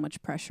putting so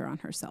much pressure on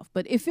herself.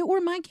 But if it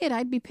were my kid,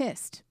 I'd be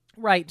pissed.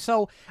 Right.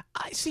 So,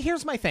 see,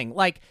 here's my thing.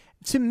 Like,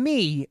 to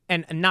me,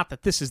 and not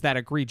that this is that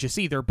egregious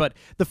either, but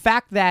the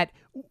fact that,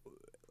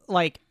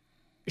 like,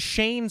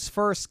 Shane's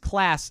first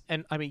class,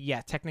 and I mean,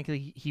 yeah,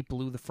 technically he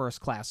blew the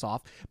first class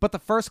off, but the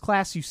first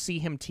class you see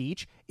him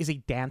teach is a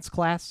dance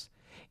class.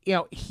 You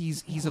know,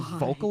 he's a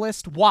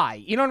vocalist. Why?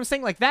 You know what I'm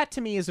saying? Like, that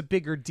to me is a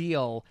bigger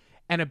deal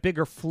and a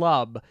bigger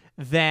flub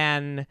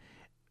than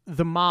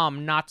the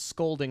mom not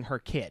scolding her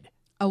kid.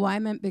 Oh, I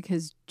meant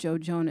because Joe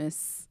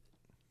Jonas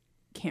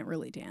can't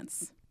really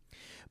dance.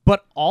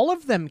 But all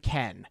of them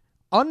can,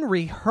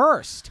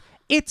 unrehearsed.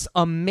 It's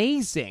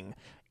amazing.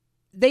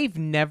 They've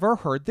never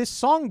heard this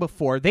song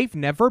before. They've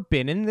never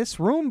been in this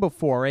room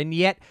before, and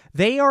yet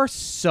they are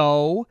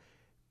so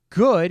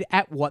good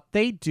at what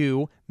they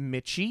do,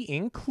 Mitchie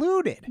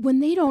included. When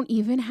they don't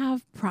even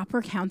have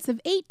proper counts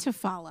of 8 to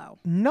follow.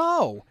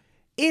 No,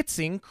 it's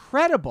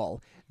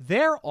incredible.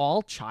 They're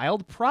all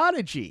child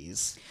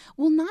prodigies.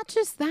 Well, not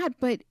just that,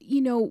 but,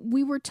 you know,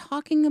 we were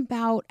talking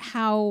about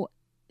how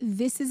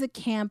this is a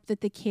camp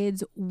that the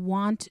kids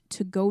want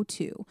to go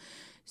to.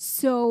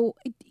 So,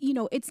 you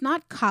know, it's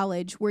not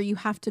college where you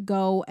have to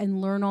go and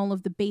learn all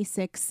of the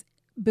basics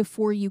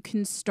before you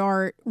can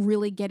start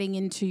really getting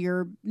into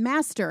your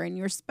master and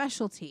your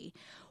specialty.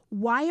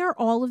 Why are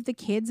all of the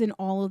kids in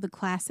all of the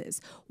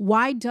classes?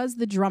 Why does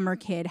the drummer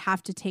kid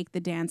have to take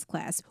the dance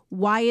class?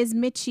 Why is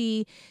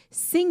Mitchie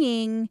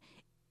singing?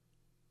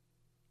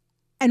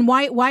 And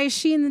why is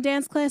she in the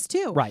dance class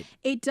too? Right.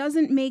 It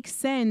doesn't make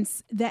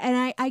sense that,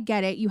 and I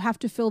get it. You have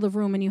to fill the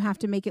room and you have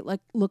to make it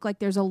look like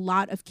there's a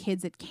lot of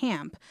kids at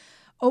camp.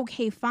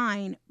 Okay,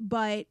 fine.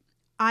 But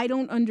I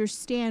don't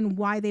understand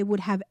why they would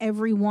have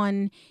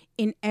everyone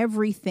in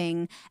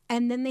everything.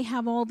 And then they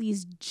have all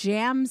these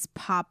jams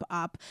pop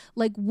up.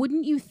 Like,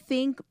 wouldn't you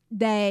think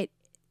that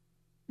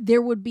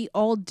there would be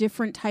all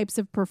different types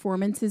of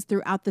performances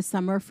throughout the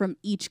summer from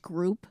each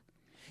group?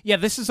 Yeah,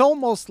 this is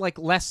almost like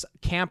less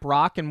camp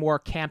rock and more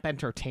camp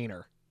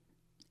entertainer.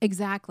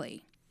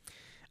 Exactly.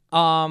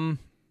 I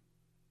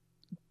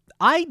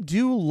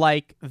do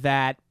like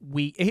that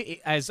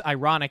as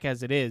ironic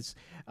as it is,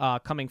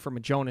 coming from a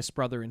Jonas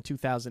brother in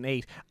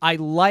 2008, I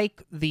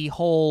like the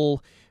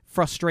whole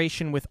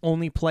frustration with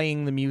only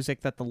playing the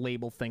music that the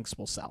label thinks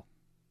will sell.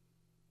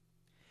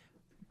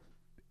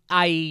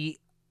 I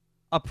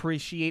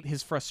appreciate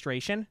his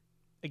frustration.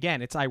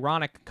 Again, it's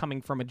ironic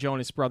coming from a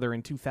Jonas brother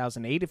in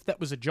 2008. If that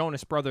was a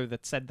Jonas brother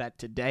that said that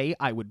today,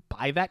 I would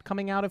buy that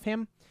coming out of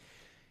him.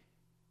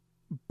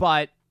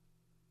 But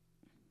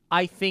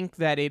I think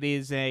that it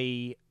is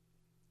a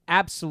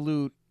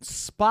absolute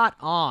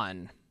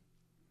spot-on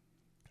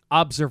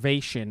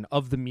observation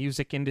of the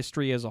music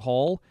industry as a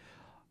whole,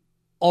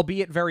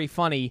 albeit very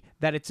funny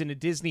that it's in a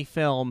Disney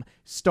film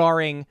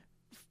starring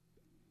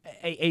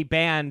a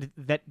band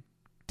that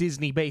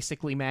Disney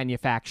basically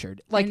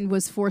manufactured. And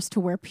was forced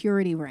to wear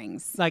purity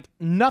rings. Like,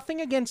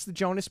 nothing against the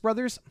Jonas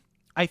Brothers.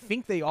 I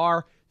think they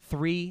are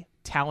 3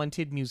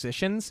 talented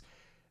musicians,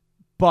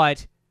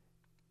 but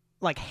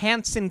like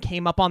Hanson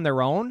came up on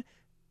their own.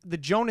 The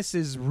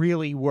Jonases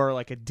really were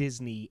like a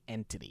Disney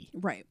entity.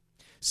 Right.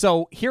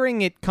 So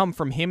hearing it come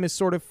from him is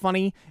sort of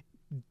funny.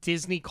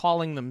 Disney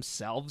calling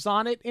themselves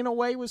on it in a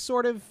way was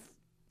sort of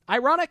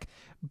ironic,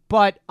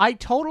 but I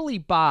totally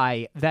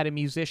buy that a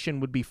musician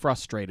would be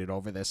frustrated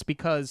over this,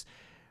 because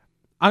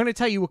I'm going to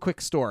tell you a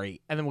quick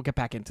story and then we'll get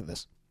back into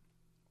this.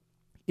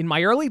 In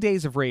my early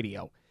days of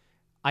radio,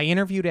 I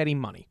interviewed Eddie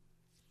Money,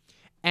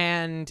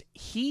 and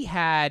he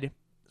had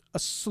a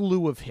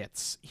slew of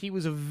hits. He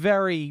was a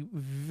very,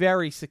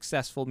 very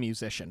successful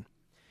musician.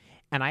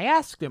 And I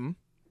asked him,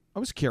 I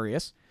was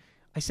curious,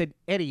 I said,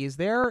 Eddie, is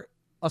there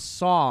a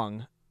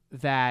song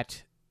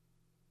that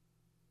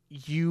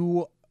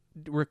you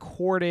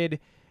recorded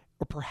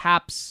or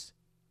perhaps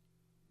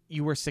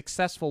you were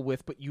successful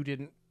with but you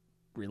didn't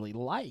really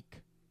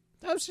like?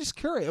 I was just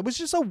curious. It was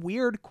just a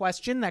weird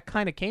question that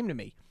kind of came to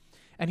me.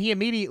 And he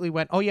immediately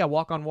went, oh yeah,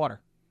 Walk on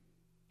Water.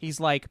 He's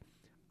like,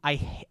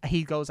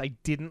 he goes, I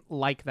didn't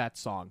like that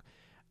song.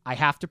 I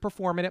have to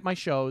perform it at my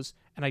shows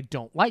and I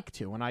don't like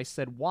to. And I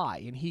said,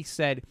 why? And he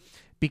said,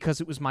 because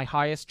it was my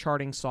highest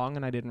charting song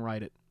and I didn't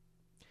write it.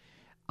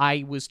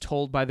 I was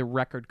told by the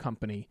record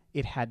company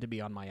it had to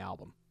be on my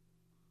album.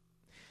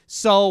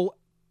 So,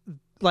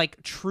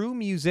 like, true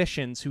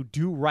musicians who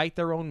do write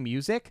their own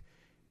music,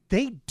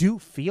 they do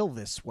feel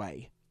this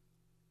way.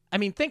 I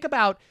mean, think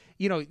about,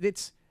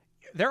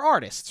 they're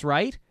artists,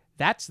 right?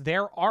 That's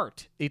their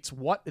art. It's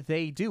what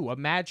they do.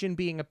 Imagine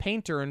being a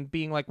painter and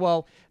being like,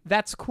 well,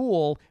 that's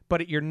cool,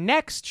 but at your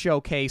next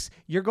showcase,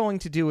 you're going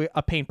to do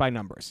a paint by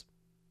numbers.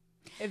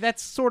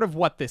 That's sort of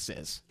what this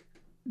is.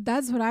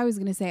 That's what I was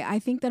going to say. I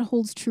think that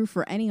holds true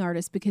for any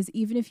artist, because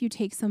even if you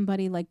take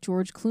somebody like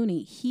George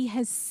Clooney, he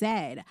has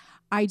said,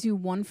 I do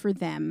one for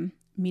them,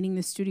 meaning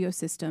the studio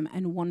system,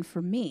 and one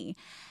for me.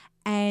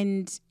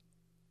 And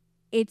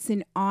it's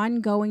an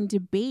ongoing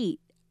debate.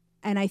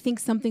 And I think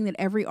something that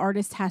every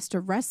artist has to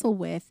wrestle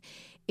with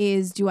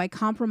is, do I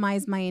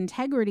compromise my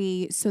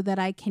integrity so that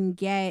I can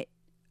get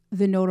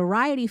the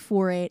notoriety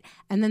for it?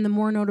 And then the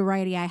more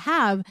notoriety I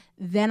have,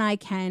 then I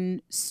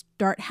can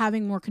start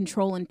having more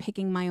control in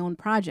picking my own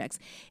projects.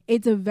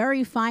 It's a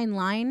very fine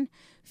line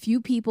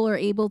Few people are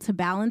able to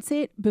balance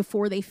it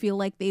before they feel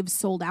like they've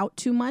sold out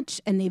too much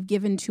and they've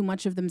given too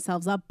much of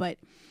themselves up. But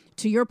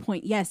to your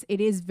point, yes, it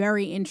is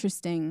very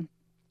interesting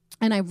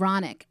and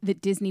ironic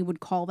that Disney would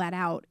call that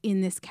out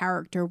in this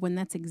character when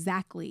that's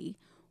exactly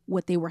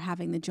what they were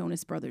having the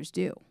Jonas Brothers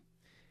do.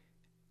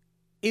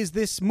 Is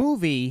this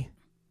movie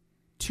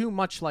too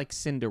much like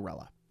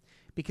Cinderella?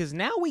 Because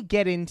now we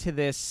get into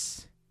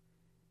this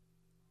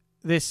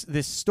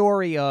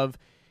story of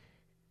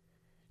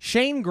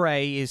Shane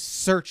Gray is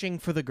searching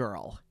for the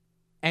girl,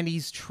 and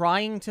he's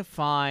trying to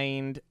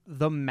find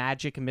the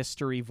magic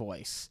mystery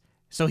voice.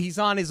 So he's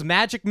on his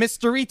magic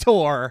mystery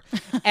tour,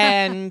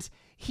 and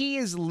he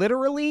is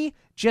literally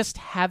just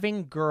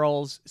having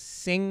girls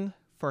sing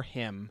for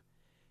him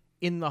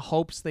in the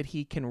hopes that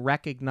he can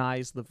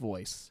recognize the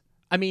voice.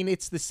 I mean,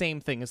 it's the same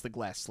thing as the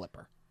glass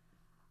slipper.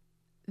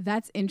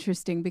 That's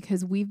interesting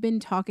because we've been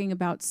talking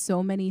about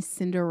so many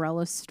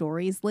Cinderella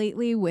stories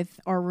lately with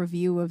our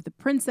review of The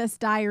Princess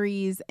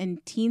Diaries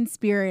and Teen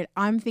Spirit.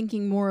 I'm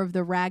thinking more of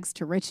the rags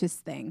to riches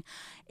thing.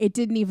 It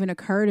didn't even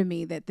occur to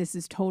me that this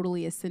is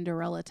totally a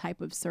Cinderella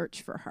type of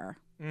search for her.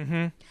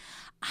 Mm-hmm.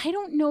 I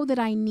don't know that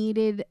I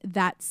needed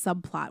that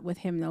subplot with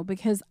him, though,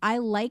 because I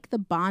like the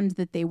bond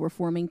that they were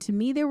forming. To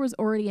me, there was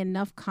already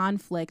enough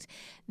conflict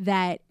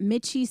that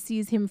Mitchie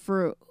sees him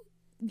for...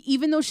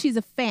 Even though she's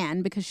a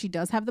fan, because she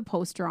does have the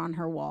poster on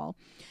her wall,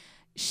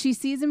 she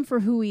sees him for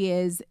who he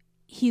is.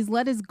 He's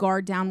let his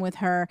guard down with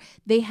her.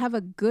 They have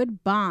a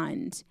good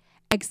bond,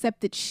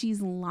 except that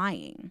she's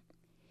lying.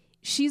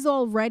 She's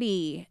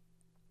already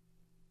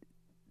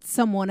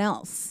someone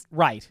else.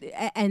 Right.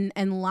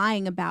 And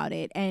lying about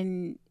it.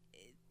 And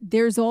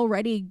there's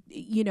already,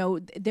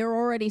 they're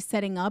already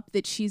setting up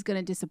that she's going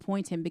to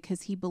disappoint him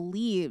because he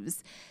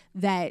believes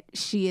that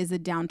she is a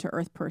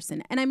down-to-earth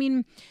person. And I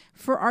mean,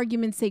 for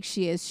argument's sake,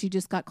 she is. She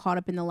just got caught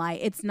up in the lie.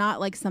 It's not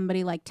like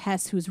somebody like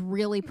Tess who's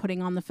really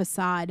putting on the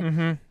facade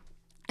and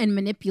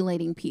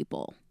manipulating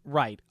people.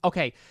 Right.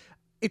 Okay.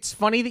 It's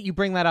funny that you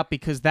bring that up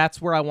because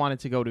that's where I wanted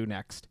to go to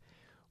next.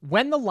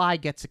 When the lie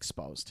gets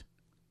exposed,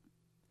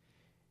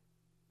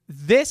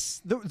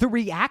 the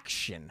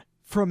reaction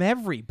from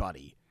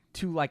everybody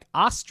to like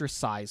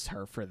ostracize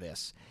her for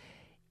this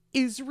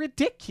is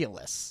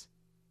ridiculous.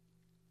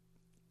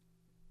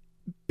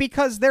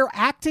 Because they're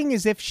acting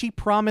as if she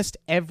promised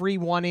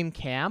everyone in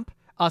camp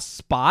a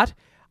spot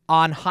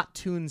on Hot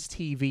Tunes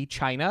TV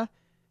China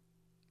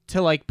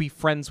to like be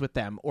friends with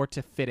them or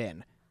to fit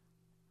in.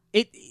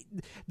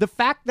 The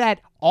fact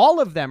that all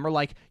of them are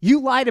like,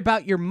 you lied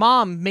about your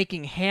mom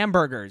making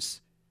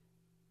hamburgers.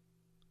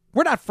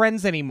 We're not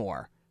friends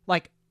anymore.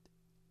 Like,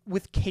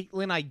 with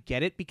Caitlyn, I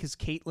get it because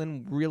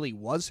Caitlyn really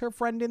was her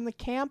friend in the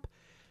camp.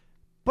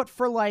 But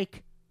for,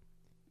 like,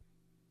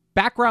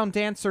 background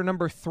dancer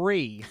number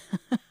 3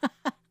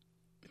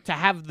 to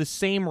have the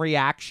same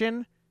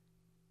reaction,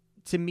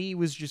 to me,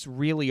 was just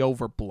really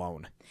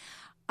overblown.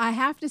 I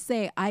have to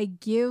say, I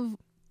give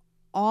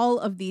all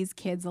of these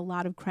kids a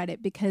lot of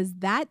credit because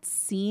that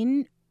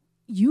scene...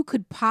 you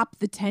could pop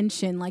the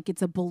tension like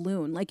it's a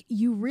balloon. Like,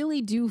 you really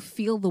do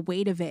feel the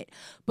weight of it.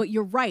 But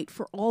you're right,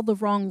 for all the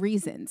wrong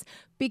reasons.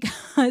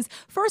 Because,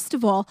 first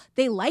of all,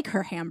 they like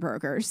her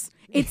hamburgers.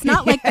 It's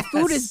not like the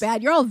food is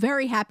bad. You're all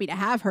very happy to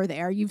have her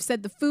there. You've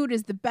said the food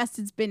is the best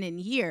it's been in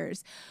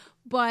years.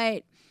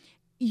 But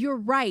you're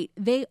right.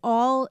 They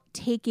all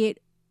take it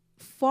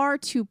far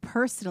too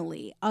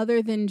personally,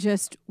 other than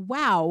just,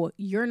 wow,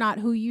 you're not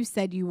who you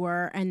said you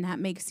were, and that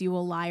makes you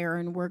a liar,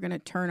 and we're going to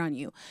turn on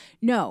you.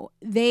 No,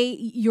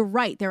 you're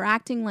right. They're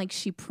acting like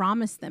she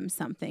promised them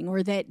something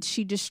or that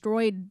she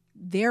destroyed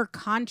their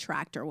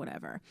contract or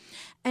whatever.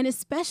 And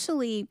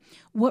especially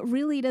what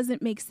really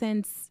doesn't make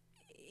sense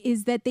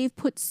is that they've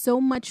put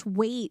so much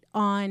weight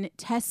on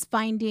Tess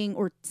finding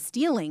or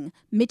stealing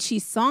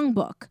Mitchie's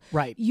songbook.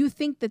 Right. You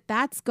think that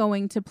that's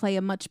going to play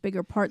a much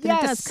bigger part than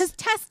it does. Because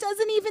Tess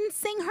doesn't even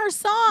sing her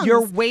songs.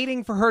 You're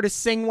waiting for her to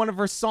sing one of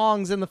her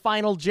songs in the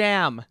final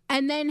jam.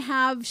 And then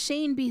have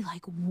Shane be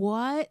like,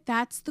 what?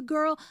 That's the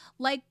girl?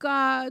 Like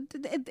The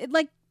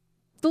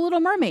Little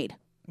Mermaid.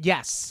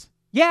 Yes.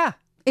 Yeah.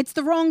 It's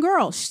the wrong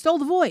girl. She stole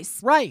the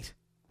voice. Right.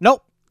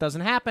 Nope.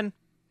 Doesn't happen.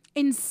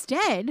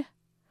 Instead...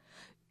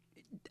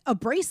 a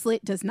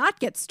bracelet does not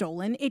get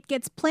stolen, it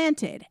gets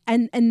planted.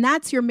 And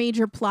that's your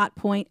major plot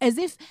point.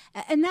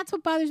 And that's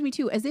what bothers me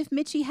too, as if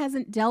Mitchie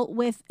hasn't dealt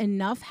with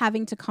enough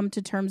having to come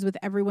to terms with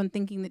everyone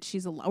thinking that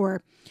she's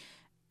or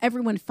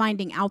everyone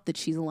finding out that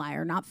she's a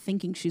liar, not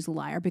thinking she's a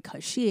liar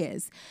because she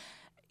is.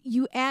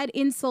 You add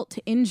insult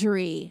to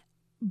injury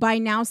by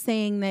now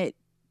saying that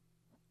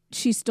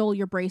she stole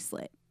your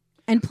bracelet.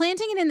 And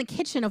planting it in the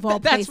kitchen of all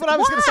places. That's what I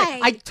was going to say.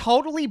 Why? I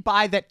totally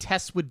buy that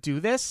Tess would do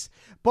this,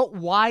 but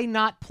why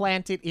not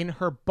plant it in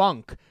her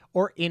bunk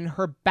or in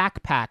her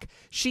backpack?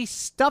 She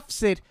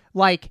stuffs it,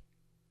 like,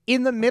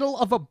 in the middle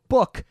of a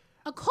book.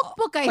 A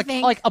cookbook, I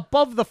think. Like,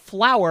 above the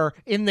flour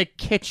in the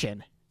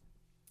kitchen.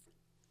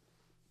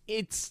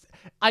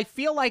 I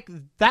feel like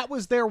that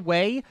was their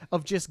way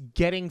of just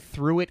getting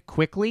through it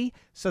quickly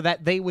so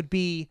that they would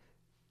be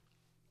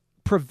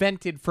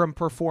prevented from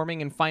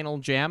performing in Final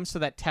Jam so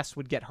that Tess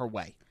would get her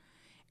way.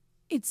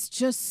 It's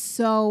just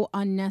so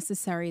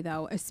unnecessary,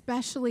 though,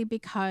 especially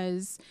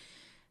because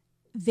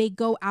they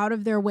go out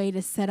of their way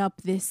to set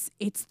up this,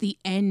 it's the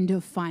end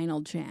of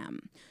Final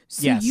Jam.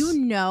 So Yes. you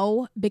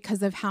know,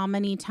 because of how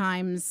many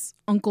times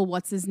Uncle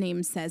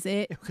What's-His-Name says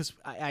it. Because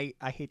I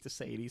hate to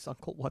say it, he's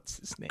Uncle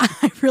What's-His-Name?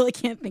 I really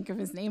can't think of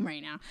his name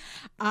right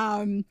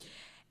now.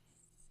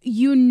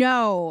 You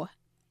know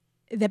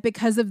that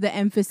because of the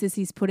emphasis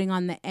he's putting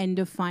on the end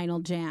of Final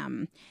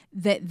Jam,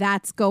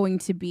 that's going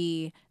to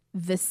be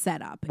the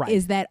setup. Right.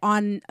 Is that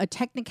on a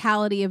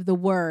technicality of the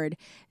word,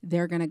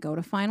 they're going to go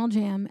to Final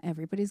Jam,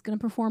 everybody's going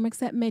to perform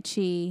except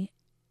Mitchie,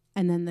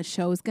 and then the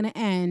show's going to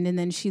end, and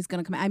then she's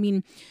going to come. I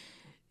mean,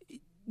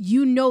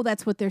 you know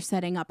that's what they're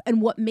setting up. And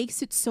what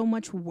makes it so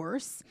much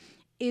worse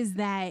is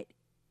that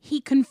he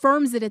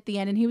confirms it at the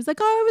end, and he was like,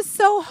 "Oh, I was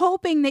so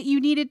hoping that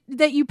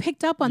you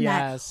picked up on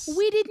Yes. that.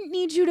 We didn't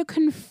need you to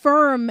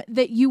confirm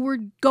that you were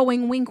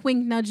going wink,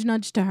 wink, nudge,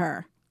 nudge to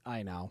her."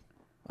 I know.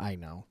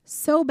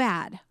 So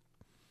bad.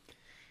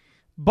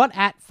 But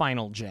at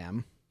Final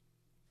Jam,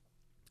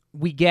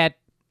 we get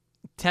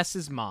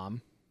Tess's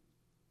mom,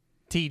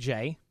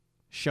 TJ,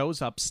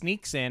 shows up,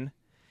 sneaks in,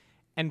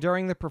 and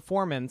during the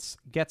performance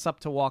gets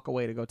up to walk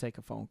away to go take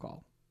a phone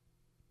call.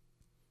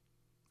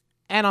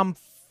 And I'm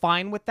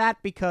fine with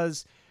that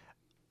because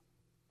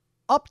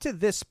up to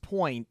this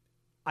point,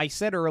 I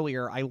said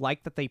earlier, I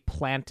like that they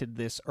planted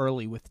this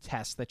early with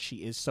Tess, that she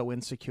is so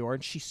insecure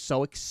and she's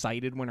so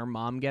excited when her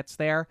mom gets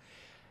there.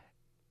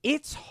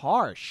 It's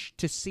harsh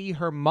to see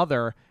her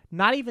mother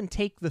not even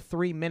take the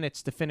 3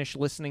 minutes to finish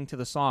listening to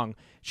the song.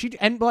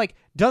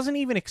 Doesn't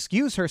even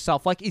excuse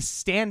herself, is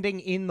standing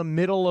in the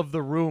middle of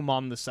the room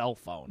on the cell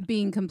phone.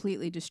 Being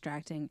completely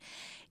distracting.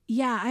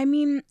 Yeah, I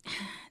mean,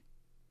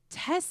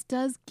 Tess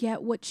does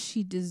get what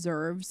she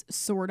deserves,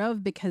 sort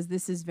of, because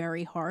this is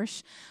very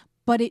harsh,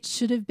 but it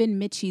should have been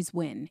Mitchie's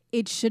win.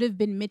 It should have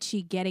been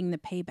Mitchie getting the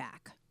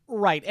payback.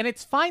 Right, and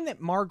it's fine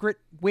that Margaret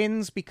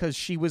wins because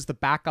she was the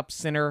backup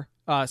singer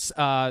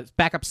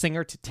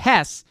to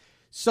Tess,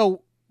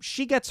 so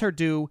she gets her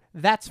due.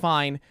 That's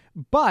fine,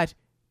 but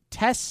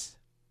Tess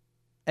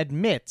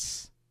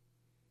admits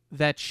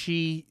that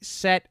she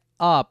set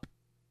up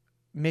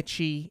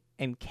Mitchie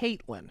and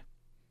Caitlin.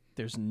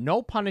 There's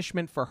no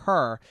punishment for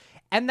her,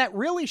 and that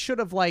really should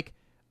have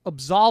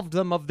absolved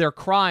them of their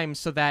crime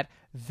so that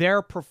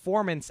their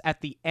performance at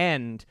the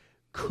end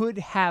could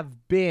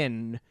have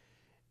been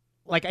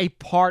a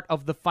part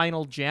of the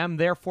Final Jam,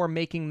 therefore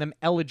making them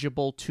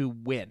eligible to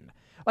win.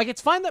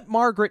 It's fine that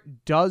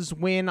Margaret does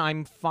win.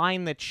 I'm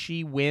fine that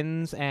she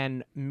wins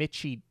and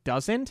Mitchie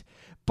doesn't.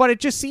 But it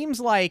just seems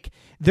like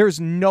there's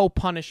no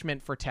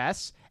punishment for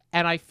Tess.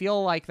 And I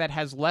feel like that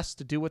has less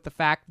to do with the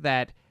fact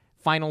that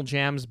Final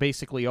Jam's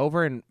basically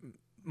over and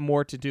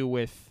more to do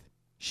with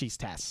she's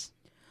Tess.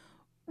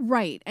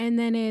 Right. And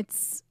then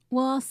it's,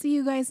 well, I'll see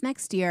you guys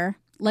next year.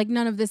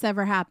 None of this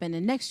ever happened.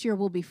 And next year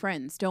we'll be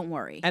friends. Don't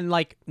worry. And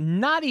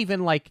not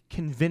even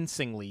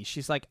convincingly.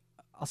 She's like,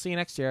 I'll see you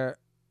next year.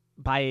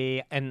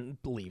 Bye. And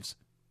leaves.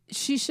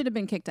 She should have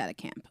been kicked out of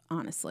camp,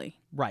 honestly.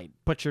 Right.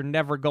 But you're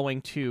never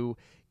going to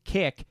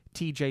kick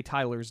TJ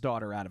Tyler's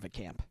daughter out of a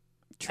camp.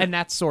 True. And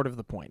that's sort of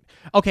the point.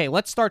 Okay,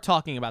 let's start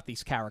talking about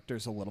these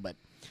characters a little bit.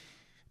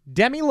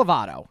 Demi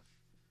Lovato,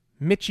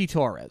 Mitchie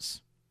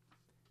Torres.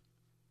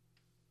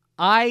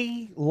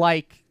 I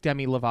like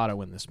Demi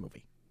Lovato in this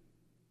movie.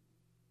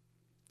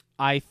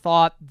 I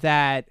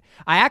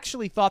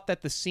actually thought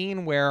that the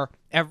scene where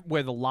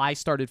the lie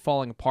started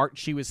falling apart,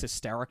 she was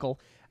hysterical.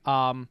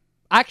 I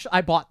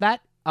bought that.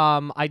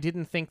 I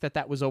didn't think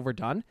that was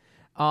overdone.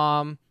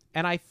 And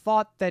I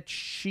thought that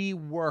she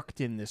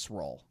worked in this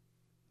role.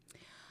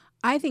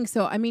 I think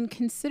so. I mean,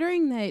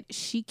 considering that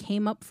she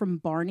came up from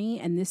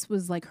Barney and this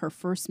was her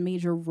first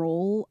major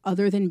role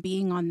other than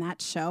being on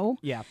that show.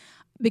 Yeah.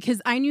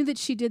 Because I knew that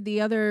she did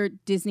the other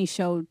Disney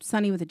show,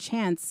 Sunny with a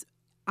Chance.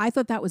 I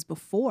thought that was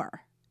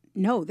before.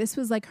 No, this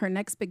was her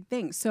next big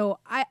thing. So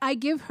I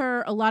give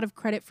her a lot of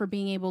credit for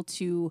being able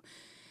to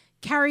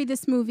carry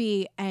this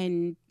movie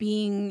and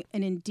being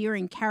an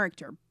endearing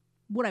character.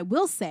 What I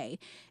will say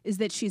is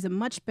that she's a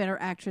much better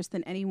actress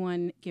than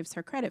anyone gives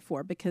her credit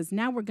for, because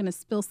now we're going to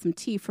spill some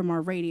tea from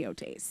our radio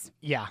days.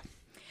 Yeah.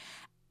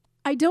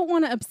 I don't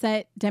want to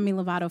upset Demi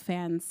Lovato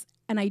fans,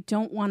 and I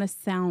don't want to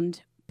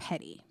sound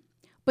petty,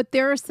 but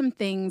there are some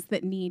things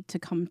that need to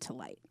come to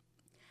light.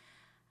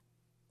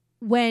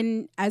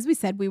 When, as we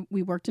said,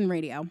 we worked in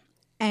radio,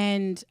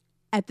 and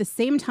at the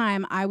same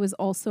time, I was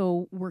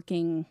also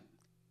working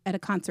at a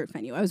concert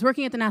venue. I was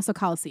working at the Nassau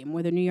Coliseum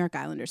where the New York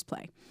Islanders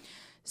play.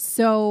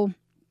 So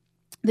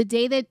the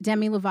day that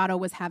Demi Lovato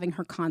was having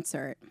her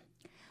concert,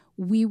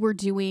 we were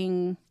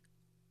doing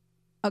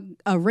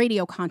a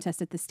radio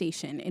contest at the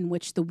station in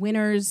which the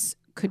winners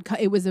could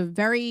it was a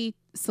very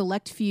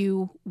select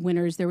few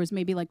winners. There was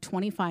maybe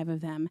 25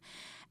 of them.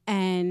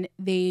 And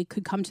they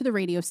could come to the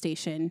radio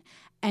station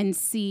and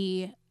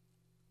see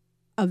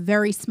a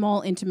very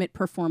small, intimate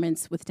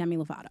performance with Demi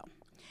Lovato.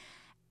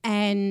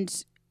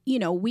 And,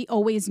 we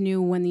always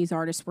knew when these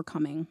artists were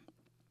coming.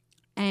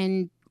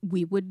 and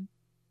we would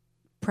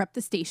prep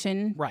the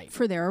station Right.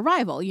 for their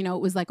arrival. You know,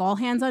 it was like all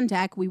hands on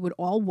deck. We would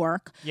all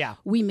work. Yeah.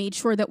 We made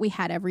sure that we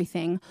had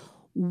everything.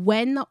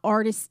 When the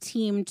artist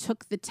team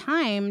took the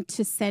time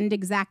to send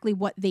exactly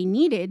what they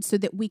needed so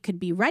that we could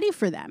be ready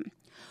for them.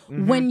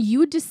 When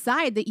you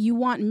decide that you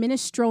want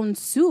minestrone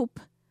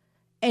soup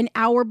an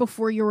hour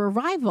before your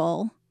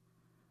arrival,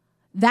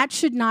 that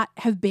should not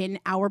have been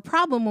our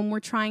problem when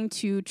we're trying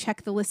to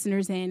check the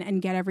listeners in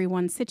and get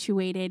everyone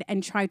situated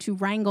and try to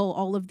wrangle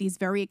all of these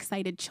very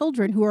excited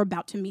children who are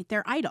about to meet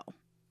their idol.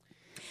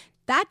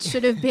 That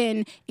should have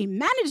been a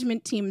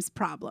management team's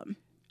problem.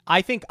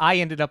 I think I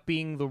ended up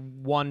being the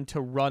one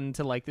to run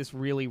to like this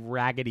really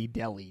raggedy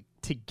deli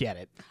to get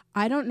it.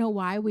 I don't know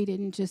why we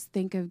didn't just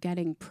think of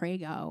getting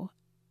Prego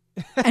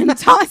and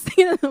tossing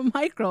it in the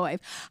microwave.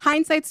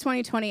 Hindsight's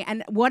 2020.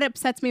 And what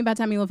upsets me about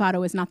Demi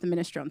Lovato is not the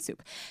minestrone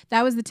soup.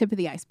 That was the tip of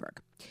the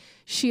iceberg.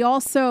 She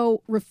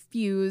also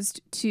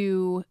refused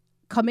to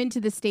come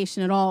into the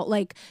station at all.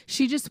 Like,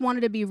 she just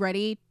wanted to be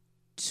ready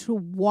to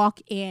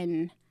walk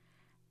in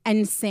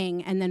and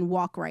sing and then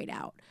walk right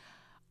out.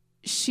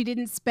 She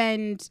didn't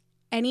spend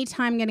any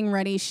time getting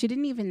ready. She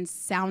didn't even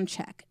sound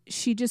check.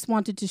 She just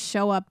wanted to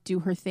show up, do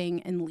her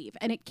thing, and leave.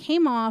 And it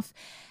came off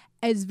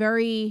as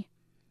very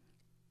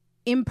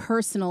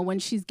impersonal when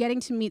she's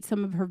getting to meet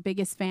some of her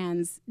biggest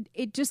fans.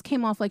 It just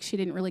came off like she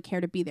didn't really care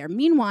to be there.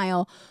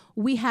 Meanwhile,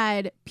 we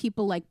had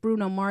people like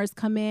Bruno Mars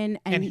come in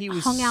and he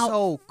was hung out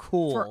so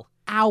cool for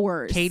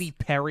hours. Katy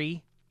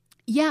Perry.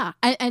 Yeah,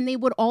 and they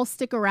would all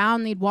stick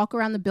around. They'd walk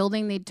around the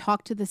building. They'd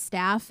talk to the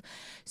staff.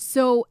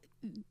 So,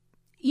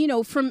 you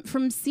know,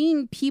 from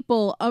seeing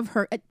people of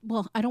her,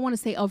 well, I don't want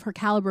to say of her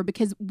caliber,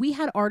 because we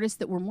had artists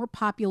that were more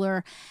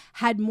popular,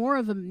 had more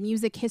of a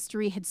music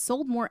history, had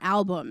sold more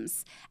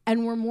albums,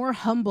 and were more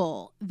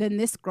humble than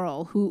this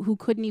girl who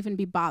couldn't even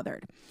be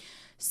bothered.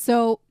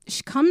 So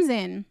she comes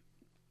in,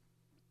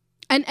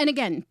 and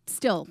again,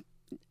 still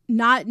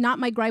not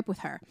my gripe with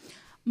her.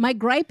 My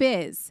gripe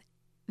is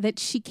that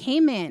she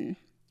came in,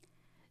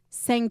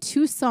 sang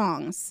 2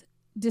 songs,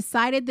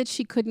 decided that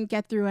she couldn't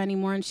get through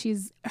anymore,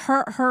 and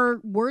her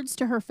words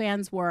to her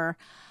fans were,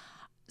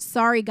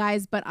 "Sorry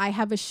guys, but I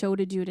have a show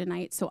to do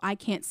tonight, so I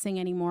can't sing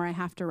anymore. I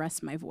have to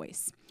rest my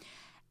voice."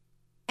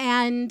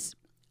 And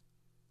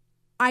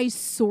I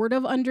sort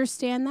of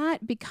understand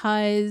that,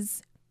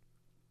 because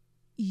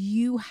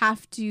you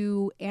have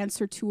to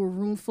answer to a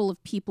room full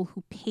of people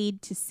who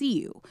paid to see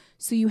you,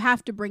 so you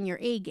have to bring your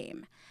A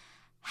game.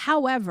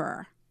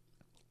 However,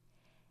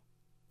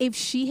 if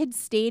she had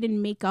stayed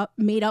and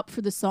made up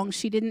for the songs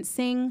she didn't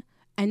sing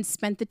and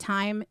spent the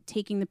time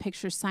taking the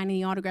pictures, signing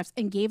the autographs,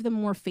 and gave them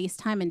more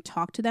FaceTime and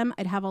talked to them,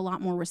 I'd have a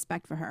lot more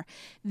respect for her.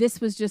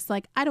 This was just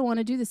like, I don't want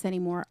to do this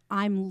anymore.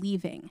 I'm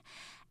leaving.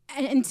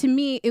 And to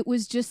me, it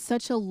was just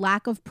such a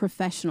lack of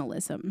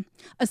professionalism.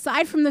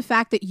 Aside from the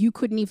fact that you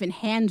couldn't even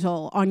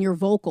handle on your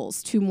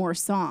vocals 2 more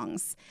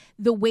songs,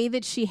 the way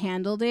that she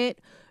handled it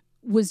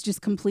was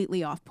just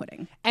completely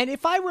off-putting. And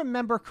if I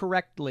remember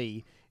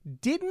correctly,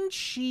 didn't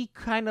she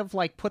kind of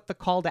like put the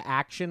call to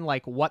action,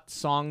 like, what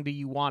song do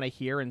you want to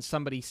hear? And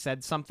somebody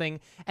said something.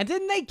 And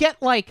didn't they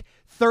get like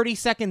 30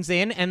 seconds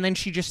in, and then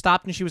she just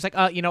stopped and she was like,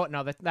 you know what?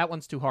 No, that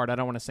one's too hard. I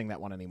don't want to sing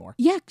that one anymore.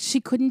 Yeah, she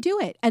couldn't do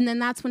it. And then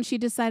that's when she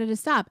decided to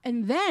stop.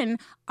 And then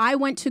I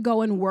went to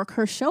go and work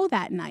her show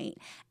that night.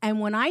 And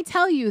when I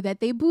tell you that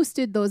they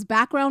boosted those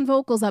background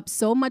vocals up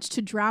so much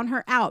to drown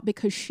her out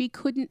because she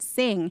couldn't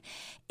sing,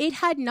 it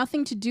had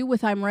nothing to do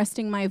with I'm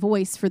resting my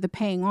voice for the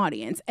paying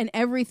audience, and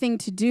everything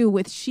to do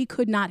with she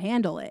could not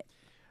handle it.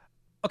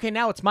 Okay,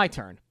 now it's my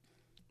turn,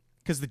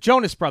 because the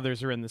Jonas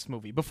Brothers are in this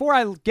movie. Before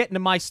I get into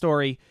my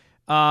story,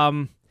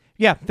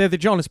 yeah, they're the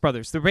Jonas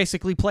Brothers. They're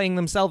basically playing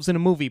themselves in a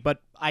movie,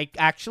 but I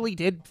actually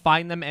did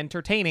find them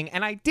entertaining,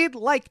 and I did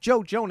like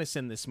Joe Jonas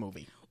in this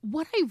movie.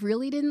 What I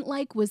really didn't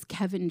like was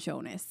Kevin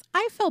Jonas.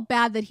 I felt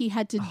bad that he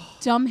had to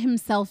dumb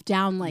himself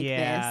down like this.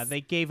 Yeah,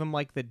 they gave him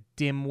like the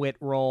dimwit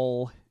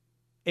role.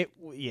 It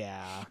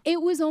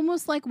was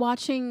almost like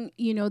watching,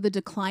 you know, the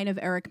decline of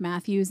Eric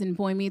Matthews in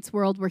Boy Meets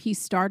World, where he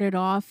started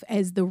off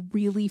as the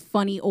really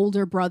funny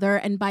older brother,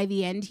 and by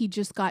the end he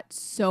just got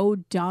so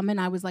dumb, and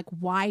I was like,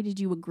 why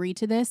did you agree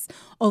to this?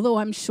 Although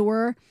I'm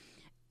sure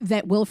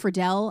that Will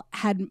Friedle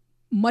had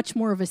much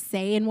more of a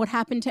say in what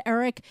happened to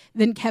Eric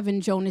than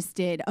Kevin Jonas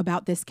did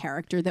about this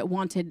character that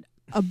wanted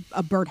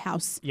a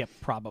birdhouse. Yep,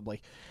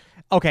 probably.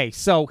 Okay,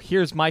 so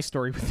here's my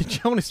story with the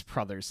Jonas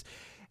Brothers.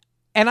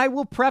 And I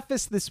will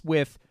preface this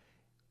with,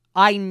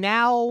 I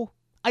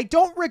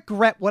don't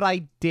regret what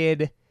I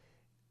did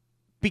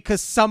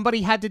because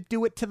somebody had to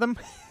do it to them.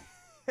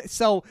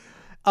 So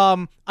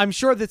I'm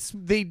sure that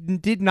they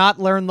did not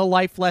learn the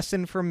life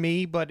lesson from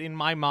me, but in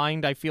my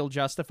mind, I feel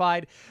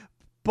justified.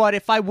 But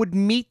if I would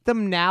meet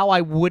them now,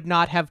 I would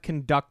not have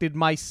conducted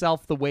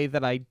myself the way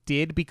that I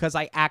did, because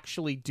I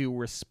actually do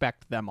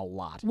respect them a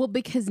lot. Well,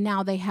 because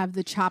now they have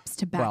the chops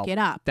to back it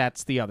up.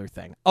 That's the other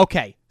thing.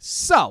 Okay,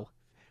 so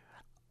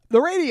the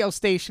radio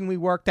station we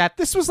worked at,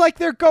 this was like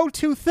their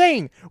go-to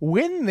thing.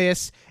 Win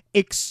this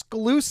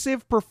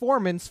exclusive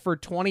performance for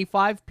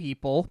 25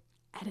 people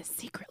At a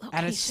secret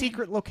location. At a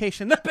secret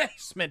location, the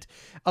basement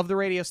of the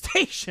radio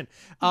station.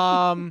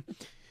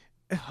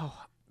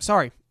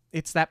 Sorry,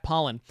 it's that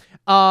pollen.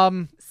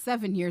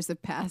 7 years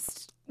have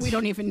passed. We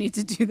don't even need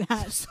to do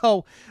that.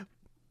 So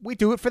we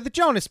do it for the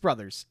Jonas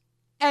Brothers.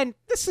 And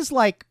this is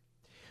like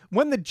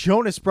when the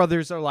Jonas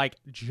Brothers are like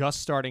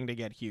just starting to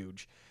get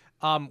huge.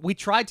 We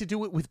tried to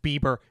do it with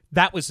Bieber.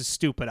 That was a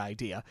stupid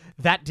idea.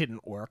 That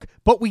didn't work.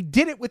 But we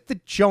did it with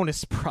the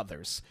Jonas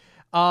Brothers.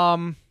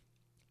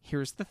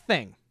 Here's the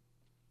thing.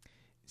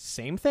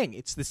 Same thing.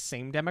 It's the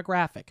same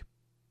demographic.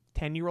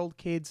 10-year-old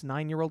kids,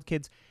 9-year-old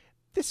kids.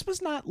 This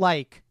was not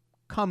like,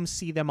 come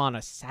see them on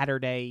a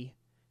Saturday.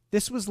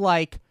 This was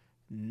like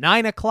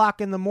 9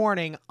 o'clock in the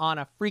morning on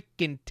a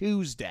freaking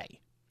Tuesday.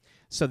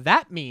 So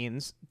that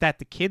means that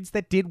the kids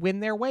that did win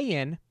their way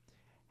in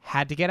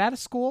had to get out of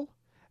school.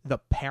 The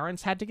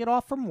parents had to get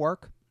off from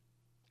work.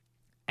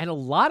 And a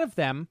lot of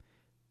them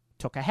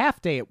took a half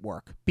day at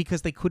work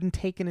because they couldn't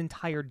take an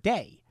entire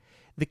day.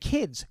 The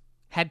kids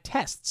had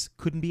tests,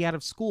 couldn't be out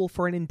of school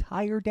for an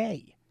entire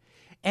day.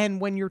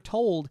 And when you're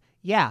told,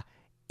 yeah,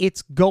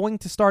 it's going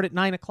to start at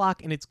 9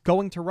 o'clock and it's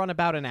going to run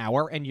about an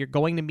hour and you're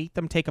going to meet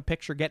them, take a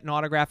picture, get an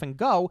autograph, and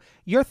go,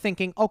 you're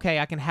thinking, okay,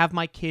 I can have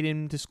my kid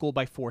into school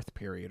by fourth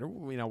period or,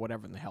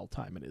 whatever in the hell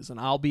time it is, and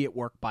I'll be at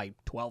work by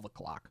 12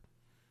 o'clock.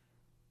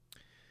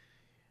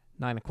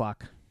 9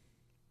 o'clock,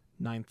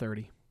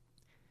 9:30,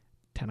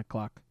 10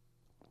 o'clock,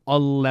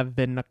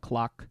 11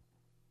 o'clock.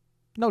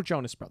 No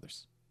Jonas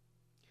Brothers.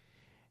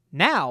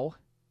 Now,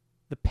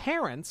 the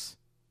parents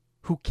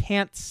who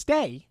can't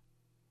stay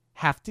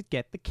have to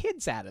get the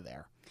kids out of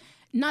there.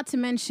 Not to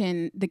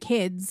mention the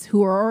kids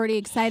who are already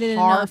excited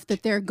enough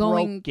that they're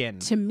going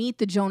to meet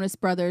the Jonas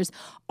Brothers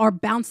are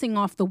bouncing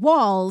off the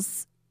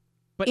walls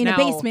in a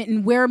basement,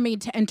 and we're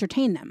made to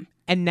entertain them.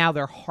 And now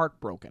they're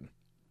heartbroken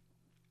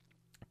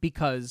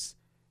because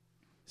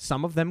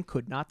some of them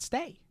could not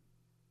stay.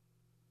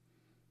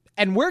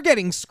 And we're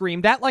getting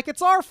screamed at like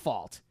it's our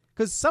fault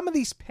because some of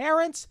these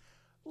parents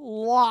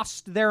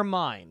lost their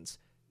minds.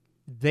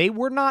 They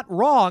were not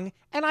wrong,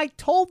 and I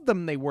told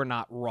them they were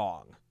not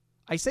wrong.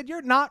 I said,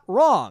 you're not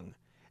wrong.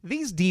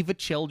 These diva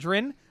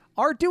children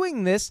are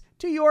doing this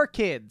to your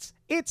kids.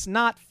 It's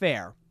not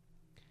fair.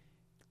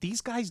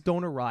 These guys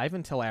don't arrive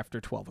until after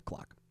 12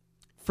 o'clock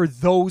for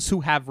those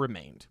who have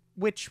remained,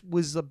 which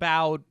was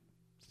about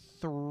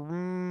a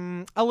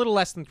little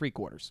less than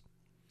 3/4.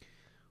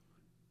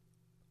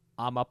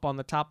 I'm up on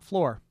the top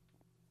floor.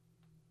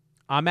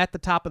 I'm at the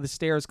top of the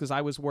stairs because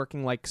I was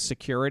working like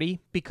security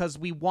because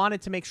we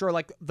wanted to make sure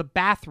like the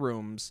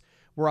bathrooms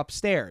were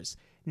upstairs.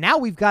 Now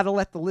we've got to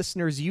let the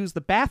listeners use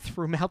the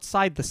bathroom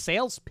outside the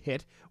sales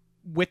pit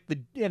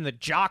and the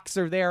jocks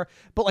are there,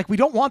 but like we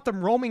don't want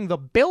them roaming the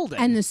building.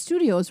 And the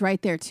studio is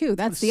right there too.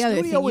 That's the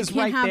other thing. You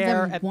can't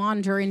have them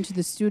wander into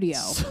the studio.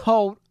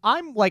 So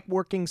I'm like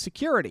working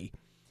security.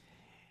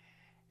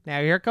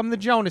 Now here come the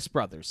Jonas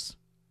Brothers.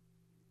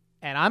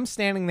 And I'm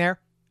standing there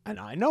and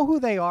I know who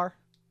they are.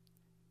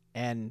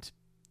 And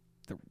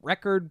the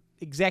record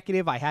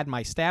executive, I had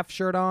my staff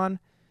shirt on.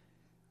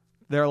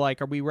 They're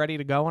like, are we ready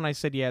to go? And I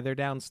said, yeah, they're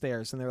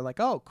downstairs. And they're like,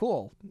 oh,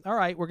 cool. All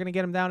right, we're going to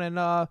get them down. And,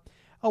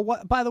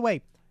 by the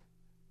way,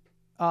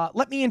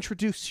 let me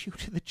introduce you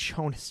to the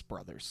Jonas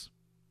Brothers.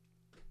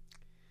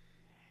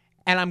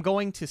 And I'm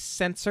going to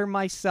censor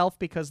myself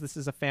because this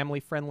is a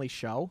family-friendly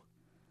show.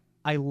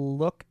 I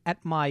look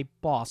at my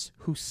boss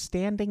who's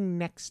standing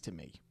next to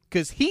me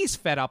because he's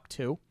fed up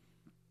too.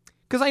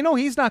 Because I know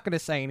he's not going to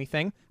say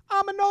anything.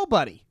 I'm a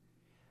nobody.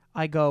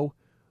 I go,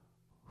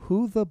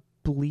 who the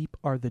bleep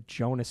are the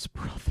Jonas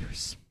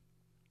Brothers?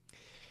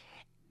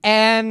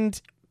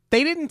 And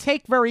they didn't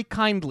take very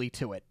kindly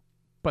to it.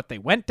 But they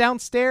went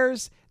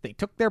downstairs, they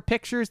took their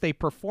pictures, they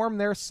performed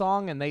their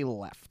song, and they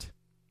left.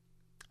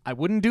 I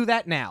wouldn't do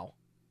that now.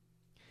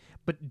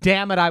 But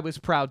damn it, I was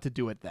proud to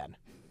do it then.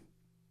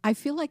 I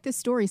feel like this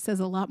story says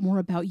a lot more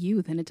about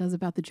you than it does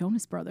about the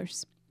Jonas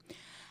Brothers.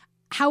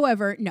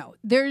 However, no,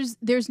 there's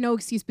no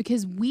excuse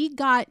because we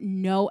got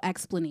no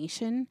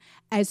explanation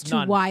as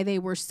to why they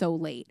were so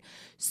late.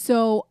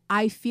 So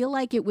I feel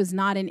like it was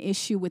not an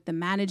issue with the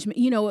management.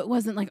 It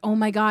wasn't like, oh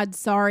my God,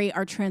 sorry,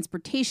 our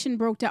transportation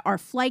broke down, our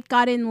flight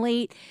got in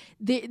late.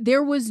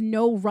 There was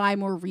no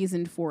rhyme or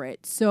reason for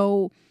it.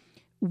 So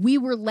we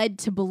were led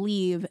to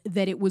believe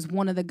that it was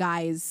one of the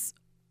guys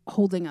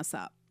holding us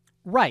up.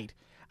 Right.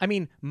 I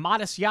mean,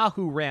 Modest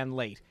Yahoo ran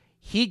late.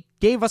 He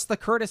gave us the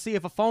courtesy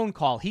of a phone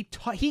call. He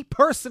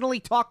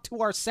personally talked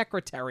to our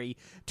secretary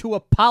to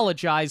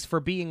apologize for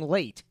being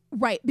late.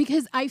 Right,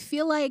 because I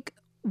feel like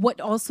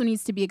what also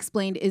needs to be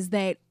explained is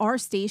that our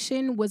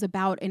station was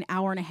about an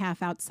hour and a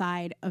half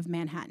outside of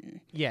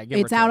Manhattan. Yeah,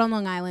 it's out on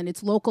Long Island.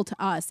 It's local to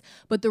us.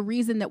 But the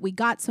reason that we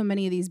got so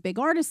many of these big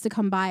artists to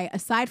come by,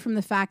 aside from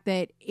the fact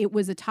that it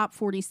was a top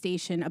 40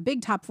 station, a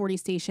big top 40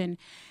 station,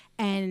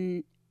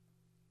 and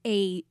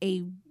a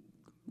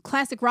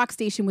classic rock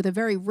station with a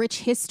very rich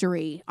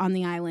history on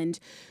the island,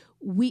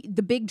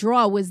 the big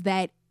draw was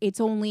that it's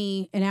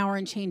only an hour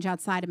and change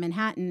outside of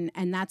Manhattan.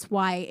 And that's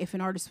why if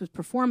an artist was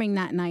performing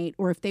that night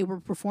or if they were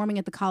performing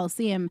at the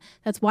Coliseum,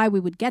 that's why we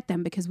would get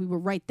them, because we were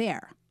right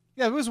there.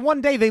 Yeah, it was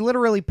one day they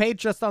literally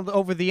paged us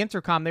over the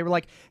intercom. They were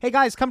like, hey,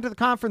 guys, come to the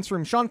conference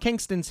room. Sean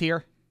Kingston's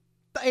here.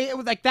 It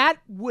was like that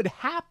would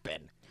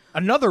happen.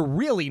 Another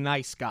really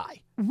nice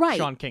guy, Right.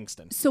 Sean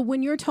Kingston. So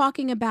when you're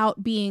talking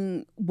about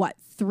being,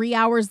 3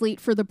 hours late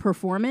for the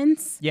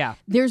performance? Yeah.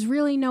 There's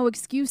really no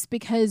excuse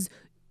because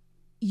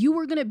you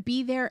were going to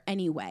be there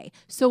anyway.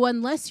 So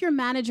unless your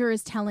manager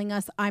is telling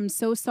us, I'm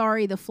so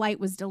sorry, the flight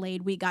was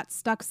delayed, we got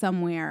stuck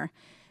somewhere,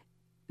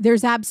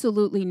 there's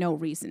absolutely no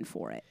reason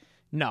for it.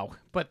 No,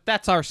 but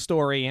that's our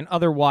story, and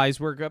otherwise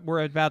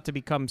we're about to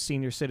become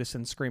senior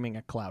citizens screaming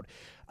at cloud.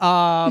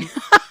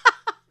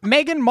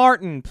 Megan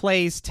Martin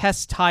plays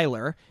Tess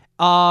Tyler.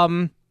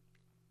 I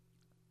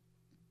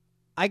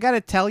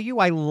gotta tell you,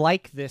 I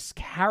like this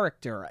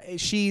character.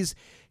 She's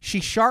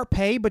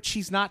Sharpay, but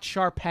she's not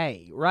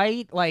Sharpay,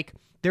 right? Like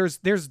there's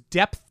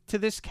depth to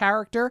this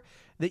character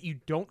that you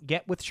don't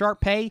get with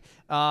Sharpay.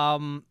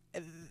 And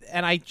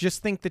I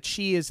just think that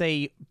she is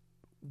a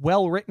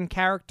well-written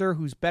character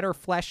who's better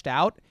fleshed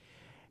out.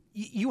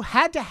 You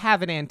had to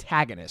have an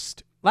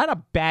antagonist. Not a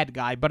bad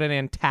guy, but an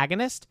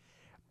antagonist.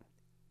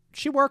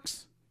 She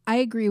works. I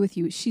agree with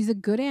you. She's a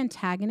good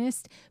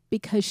antagonist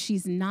because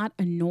she's not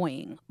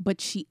annoying,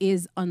 but she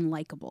is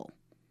unlikable.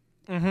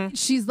 Mm-hmm.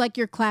 She's like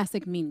your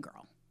classic mean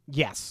girl.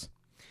 Yes.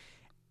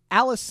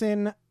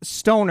 Allison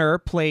Stoner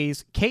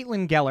plays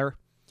Caitlin Geller.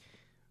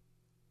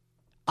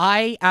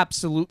 I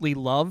absolutely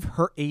love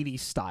her 80s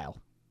style.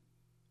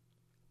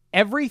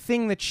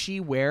 Everything that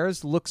she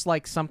wears looks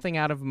like something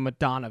out of a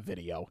Madonna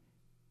video.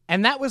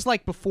 And that was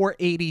like before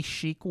 80s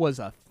chic was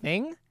a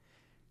thing.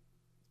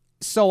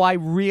 So I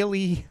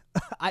really,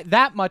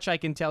 that much I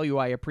can tell you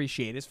I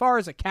appreciate. As far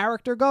as a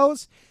character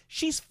goes,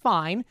 she's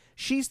fine.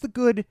 She's the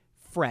good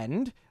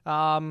friend.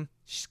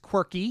 She's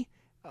quirky.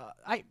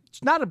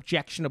 It's not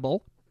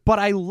objectionable. But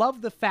I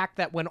love the fact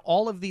that when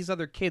all of these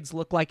other kids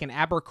look like an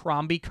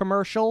Abercrombie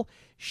commercial,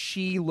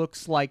 she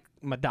looks like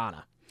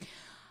Madonna.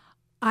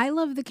 I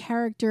love the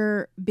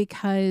character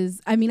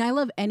because, I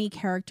love any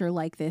character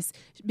like this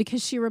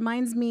because she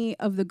reminds me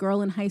of the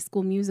girl in High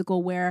School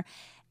Musical where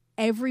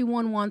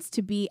everyone wants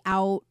to be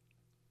out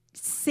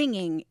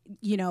singing,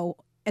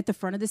 at the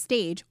front of the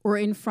stage or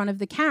in front of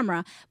the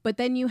camera. But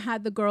then you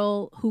had the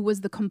girl who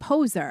was the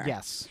composer.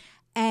 Yes.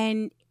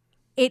 And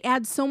it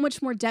adds so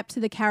much more depth to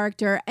the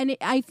character. And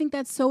I think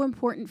that's so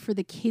important for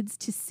the kids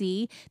to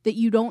see that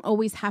you don't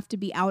always have to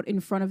be out in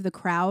front of the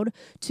crowd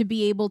to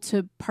be able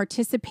to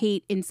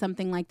participate in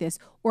something like this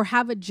or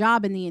have a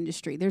job in the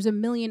industry. There's a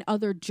million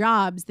other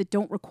jobs that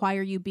don't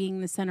require you being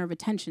the center of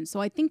attention.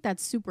 So I think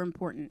that's super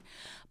important.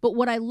 But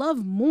what I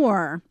love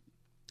more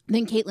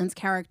than Caitlin's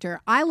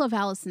character, I love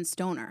Allison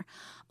Stoner.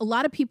 A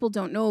lot of people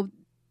don't know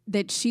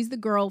that she's the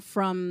girl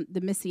from the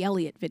Missy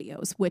Elliott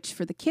videos, which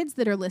for the kids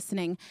that are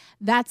listening,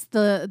 that's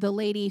the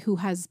lady who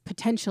has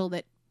potential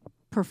that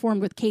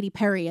performed with Katy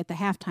Perry at the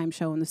halftime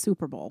show in the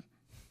Super Bowl.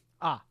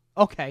 Ah,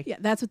 okay. Yeah,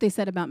 that's what they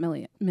said about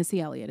Missy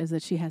Elliott, is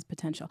that she has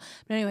potential.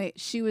 But anyway,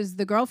 she was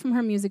the girl from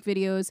her music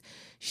videos.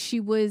 She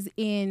was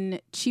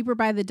in Cheaper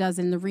by the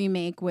Dozen, the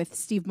remake with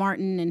Steve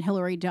Martin and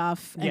Hilary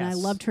Duff, and I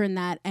loved her in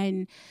that.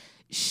 And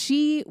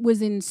she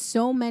was in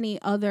so many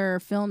other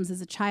films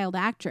as a child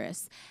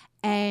actress,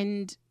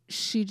 and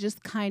she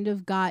just kind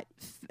of got,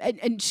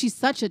 and she's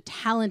such a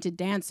talented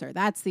dancer.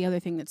 That's the other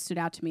thing that stood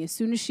out to me. As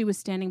soon as she was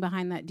standing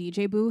behind that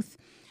DJ booth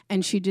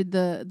and she did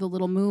the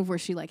little move where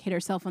she like hit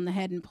herself on the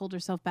head and pulled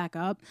herself back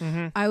up,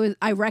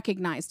 I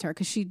recognized her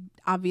because she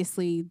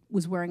obviously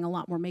was wearing a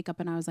lot more makeup,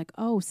 and I was like,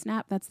 oh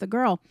snap, that's the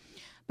girl.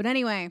 But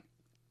anyway,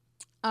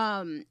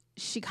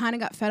 she kind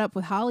of got fed up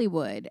with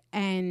Hollywood,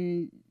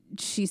 and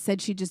she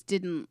said she just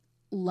didn't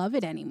love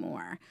it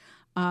anymore.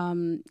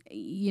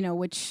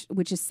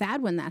 Which is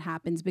sad when that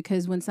happens,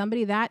 because when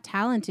somebody that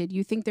talented,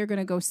 you think they're going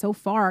to go so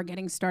far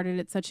getting started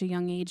at such a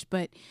young age,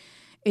 but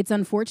it's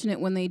unfortunate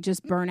when they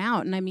just burn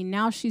out. And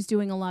now she's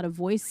doing a lot of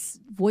voice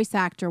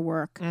actor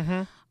work.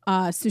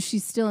 So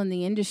she's still in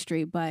the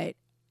industry, but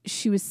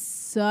she was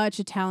such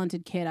a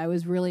talented kid. I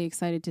was really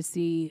excited to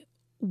see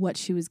what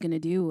she was going to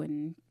do.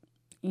 And,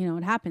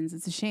 it happens.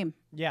 It's a shame.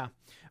 Yeah.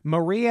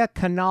 Maria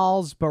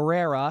Canals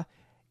Barrera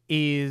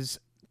is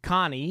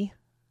Connie.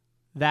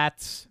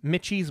 That's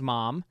Mitchie's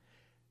mom.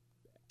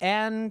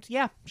 And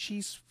yeah,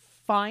 she's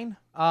fine.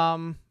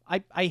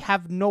 I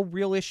have no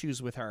real issues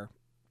with her.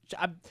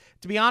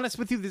 To be honest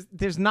with you,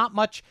 there's not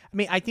much.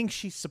 I think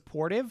she's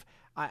supportive.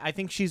 I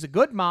think she's a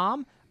good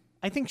mom.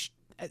 I think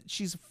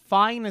she's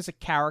fine as a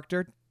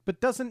character, but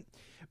doesn't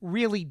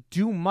really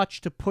do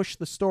much to push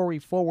the story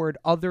forward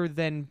other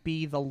than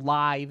be the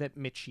lie that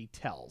Mitchie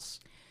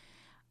tells.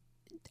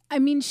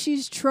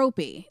 She's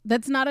tropey.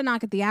 That's not a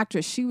knock at the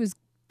actress. She was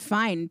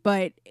fine,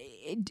 but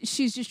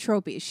she's just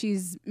tropey.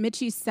 She's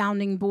Mitchie's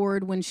sounding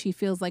board when she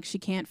feels like she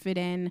can't fit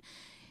in.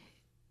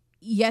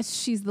 Yes,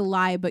 she's the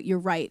lie, but you're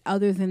right.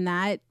 Other than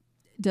that,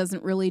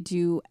 doesn't really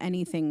do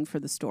anything for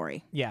the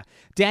story. Yeah.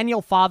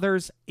 Daniel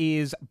Fathers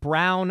is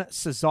Brown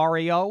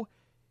Cesario,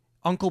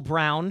 Uncle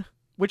Brown,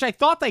 which I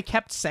thought they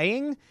kept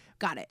saying.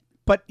 Got it.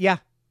 But yeah,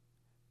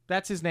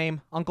 that's his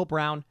name, Uncle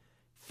Brown.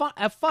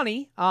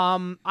 Funny.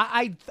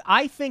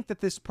 I think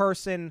that this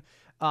person,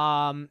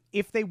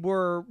 if they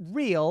were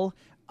real,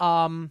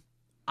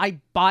 I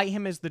buy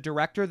him as the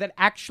director that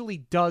actually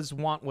does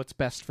want what's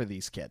best for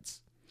these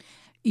kids.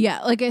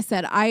 Yeah, like I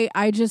said,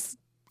 I just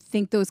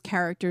think those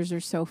characters are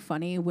so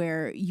funny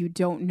where you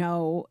don't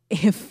know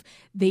if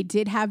they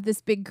did have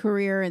this big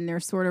career and they're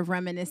sort of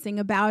reminiscing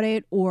about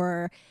it,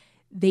 or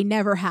they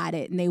never had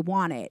it and they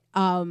want it.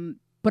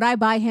 But I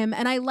buy him,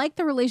 and I like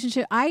the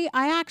relationship. I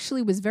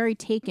actually was very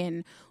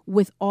taken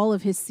with all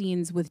of his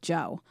scenes with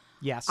Joe.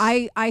 Yes.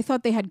 I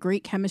thought they had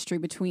great chemistry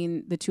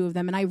between the two of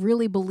them, and I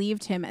really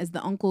believed him as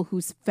the uncle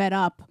who's fed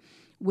up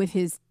with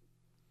his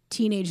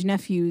teenage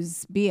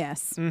nephew's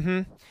BS.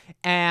 Mm-hmm.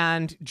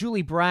 And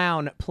Julie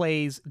Brown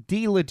plays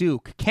Dee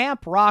LeDuc,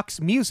 Camp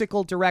Rock's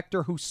musical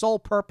director whose sole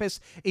purpose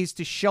is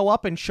to show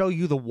up and show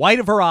you the white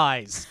of her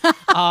eyes.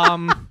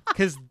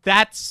 Because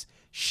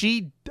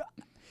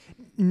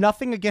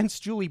nothing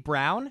against Julie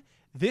Brown.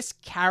 This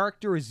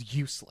character is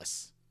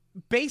useless.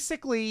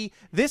 Basically,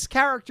 this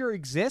character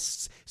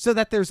exists so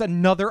that there's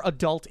another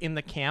adult in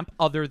the camp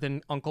other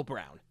than Uncle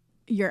Brown.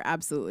 You're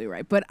absolutely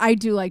right. But I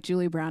do like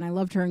Julie Brown. I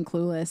loved her in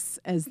Clueless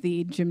as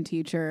the gym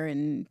teacher.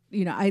 And,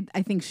 I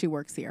think she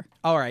works here.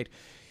 All right.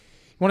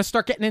 You want to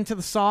start getting into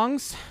the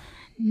songs?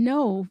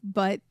 No,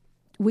 but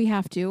we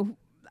have to.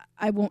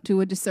 I won't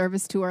do a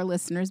disservice to our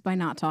listeners by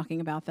not talking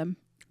about them.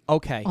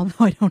 Okay.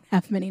 Although I don't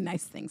have many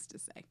nice things to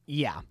say.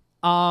 Yeah.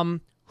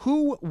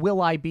 Who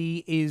Will I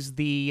Be is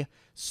the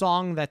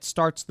song that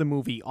starts the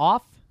movie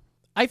off.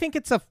 I think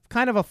it's a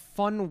kind of a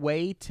fun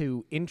way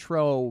to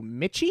intro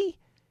Mitchie.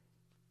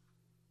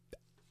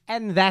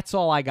 And that's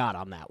all I got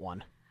on that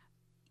one.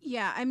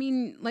 Yeah, I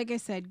mean, like I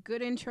said,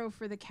 good intro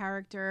for the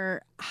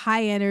character,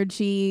 high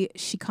energy.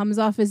 She comes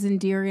off as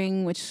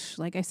endearing, which,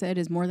 like I said,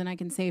 is more than I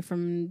can say for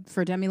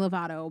Demi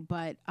Lovato.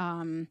 But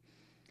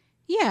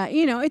yeah,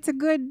 it's a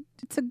good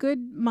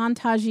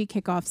montagey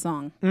kickoff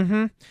song.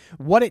 Mm-hmm.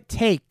 What It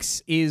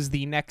Takes is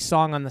the next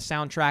song on the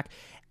soundtrack.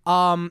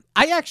 I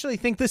actually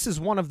think this is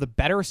one of the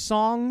better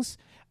songs.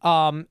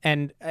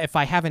 And if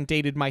I haven't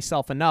dated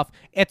myself enough,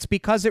 it's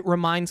because it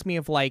reminds me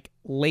of like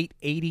late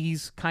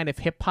 80s kind of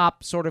hip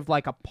hop, sort of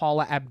like a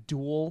Paula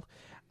Abdul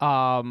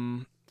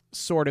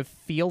sort of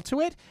feel to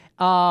it.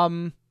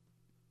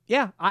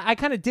 Yeah, I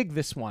kind of dig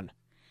this one.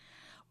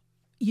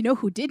 You know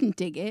who didn't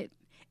dig it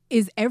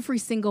is every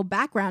single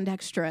background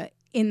extra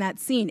in that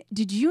scene.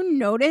 Did you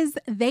notice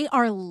they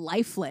are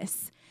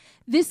lifeless?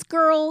 This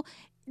girl,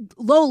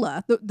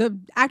 Lola, the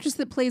actress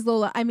that plays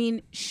Lola, I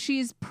mean,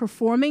 she's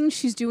performing.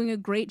 She's doing a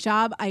great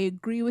job. I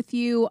agree with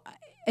you,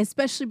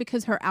 especially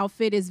because her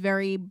outfit is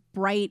very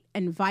bright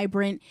and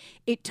vibrant.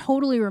 It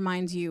totally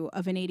reminds you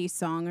of an 80s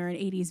song or an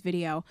 80s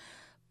video.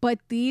 But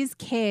these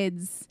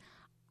kids,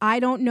 I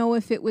don't know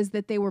if it was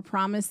that they were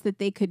promised that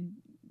they could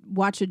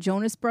watch a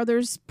Jonas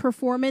Brothers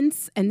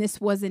performance and this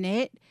wasn't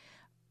it,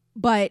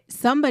 but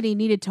somebody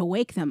needed to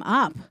wake them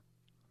up.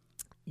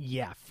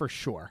 Yeah, for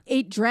sure.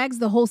 It drags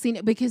the whole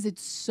scene because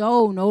it's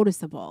so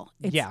noticeable.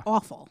 It's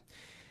awful.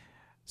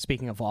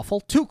 Speaking of awful,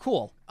 too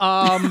cool.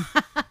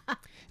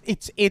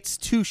 It's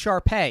too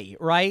Sharpay,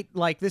 right?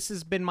 Like, this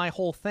has been my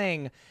whole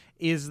thing,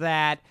 is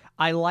that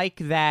I like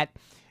that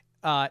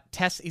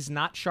Tess is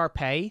not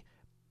Sharpay.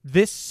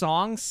 This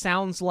song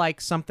sounds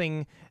like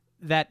something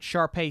that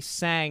Sharpay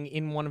sang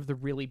in one of the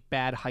really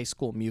bad High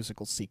School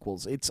Musical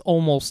sequels. It's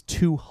almost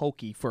too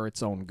hokey for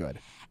its own good.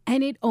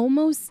 And it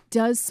almost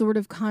does sort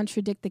of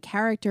contradict the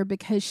character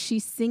because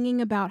she's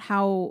singing about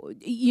how,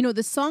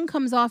 the song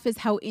comes off as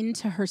how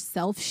into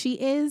herself she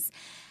is.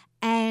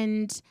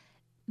 And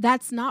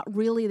that's not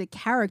really the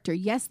character.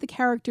 Yes, the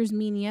character's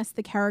mean. Yes,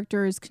 the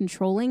character is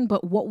controlling.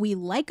 But what we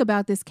like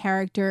about this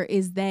character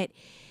is that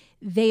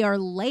they are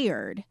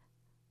layered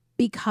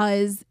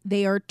because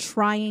they are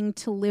trying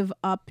to live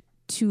up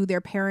to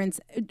their parents,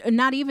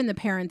 not even the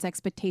parents'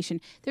 expectation.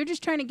 They're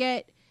just trying to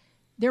get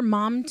their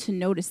mom to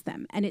notice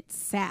them, and it's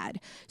sad.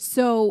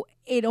 So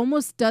it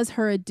almost does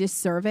her a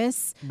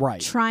disservice,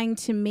 right? Trying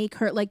to make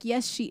her, like,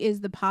 yes, she is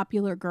the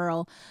popular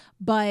girl,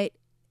 but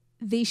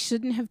they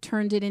shouldn't have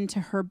turned it into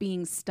her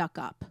being stuck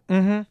up.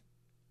 Mm-hmm.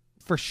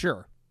 For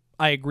sure.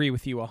 I agree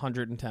with you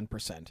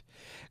 110%.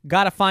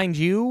 Gotta Find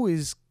You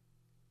is,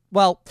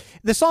 well,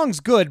 the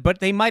song's good,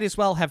 but they might as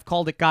well have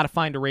called it Gotta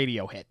Find a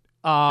Radio Hit.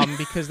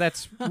 Because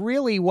that's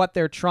really what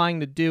they're trying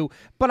to do.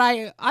 But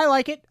I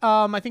like it.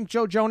 I think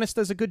Joe Jonas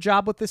does a good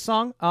job with this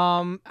song.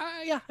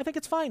 Yeah, I think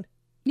it's fine.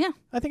 Yeah.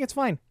 I think it's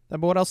fine. But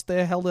what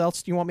the hell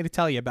else do you want me to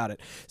tell you about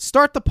it?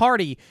 Start the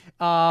Party.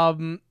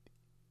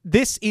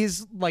 This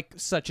is like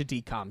such a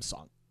DCOM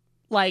song.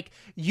 Like,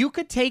 you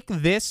could take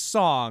this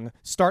song,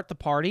 Start the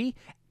Party,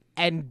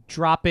 and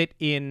drop it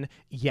in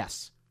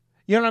Yes.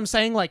 You know what I'm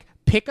saying? Like,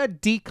 pick a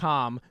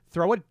DCOM,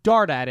 throw a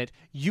dart at it.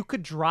 You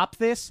could drop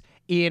this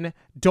in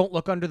Don't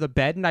Look Under the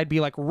Bed, and I'd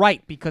be like,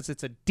 right, because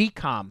it's a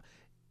DCOM.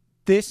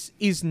 this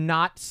is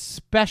not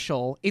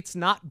special. It's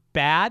not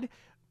bad,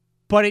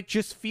 but it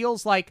just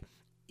feels like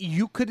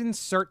you could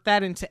insert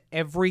that into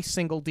every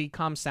single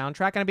DCOM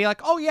soundtrack and I'd be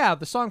like, oh yeah,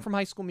 the song from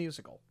High School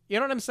Musical. You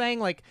know what I'm saying?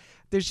 Like,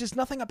 there's just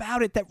nothing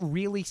about it that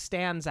really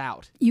stands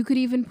out. You could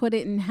even put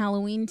it in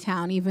Halloween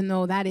Town, even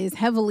though that is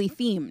heavily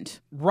themed.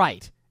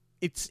 Right.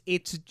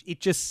 It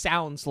just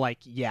sounds like,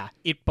 yeah,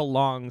 it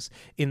belongs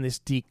in this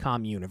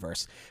DCOM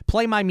universe.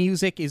 Play My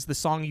Music is the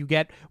song you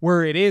get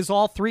where it is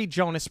all three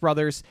Jonas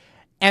Brothers,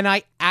 and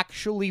I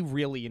actually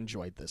really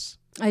enjoyed this.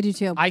 I do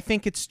too. I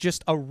think it's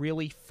just a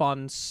really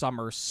fun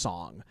summer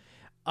song.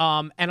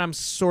 And I'm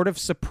sort of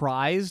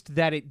surprised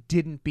that it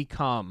didn't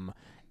become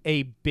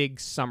a big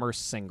summer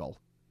single.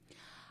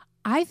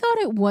 I thought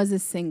it was a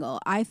single.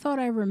 I thought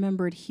I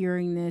remembered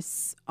hearing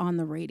this on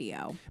the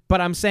radio. But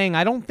I'm saying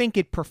I don't think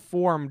it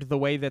performed the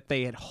way that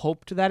they had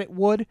hoped that it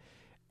would.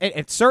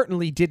 It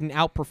certainly didn't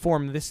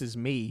outperform This Is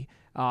Me.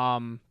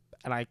 And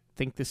I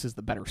think this is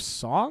the better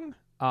song.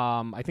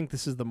 I think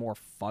this is the more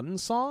fun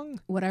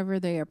song. Whatever,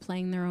 they are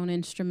playing their own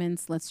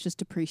instruments. Let's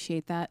just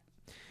appreciate that.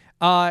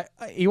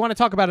 You want to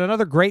talk about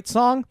another great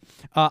song?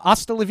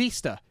 Hasta La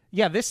Vista.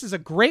 Yeah, this is a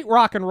great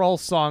rock and roll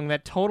song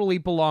that totally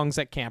belongs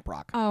at Camp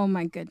Rock. Oh,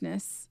 my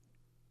goodness.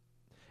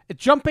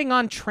 Jumping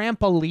on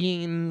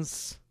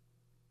trampolines.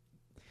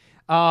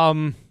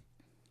 Yeah,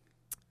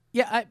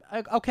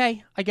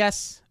 okay, I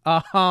guess.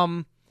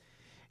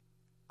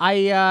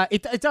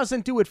 It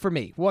doesn't do it for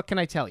me. What can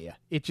I tell you?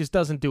 It just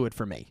doesn't do it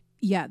for me.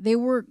 Yeah, they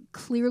were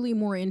clearly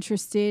more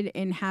interested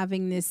in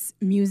having this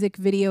music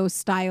video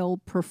style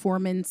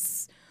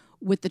performance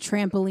with the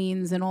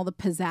trampolines and all the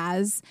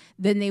pizzazz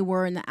than they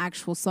were in the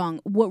actual song.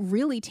 What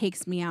really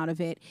takes me out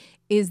of it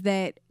is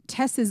that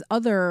Tess's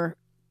other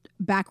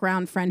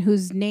background friend,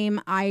 whose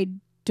name I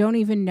don't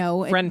even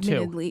know, Friend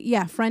admittedly.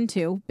 Yeah, Friend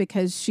 2,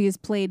 because she has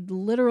played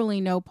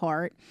literally no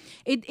part.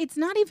 It's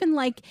not even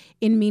like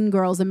in Mean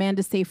Girls,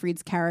 Amanda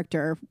Seyfried's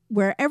character,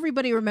 where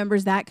everybody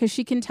remembers that because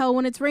she can tell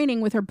when it's raining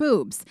with her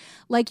boobs.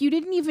 Like, you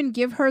didn't even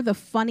give her the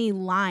funny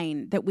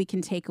line that we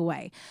can take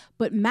away.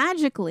 But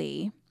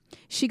magically,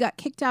 she got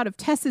kicked out of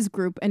Tess's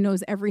group and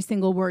knows every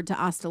single word to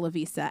Hasta La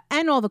Vista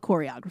and all the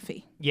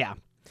choreography. Yeah.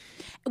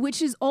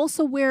 Which is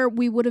also where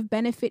we would have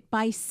benefit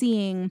by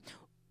seeing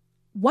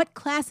what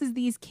classes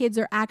these kids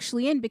are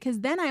actually in, because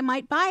then I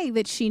might buy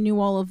that she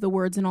knew all of the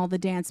words and all the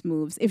dance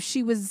moves if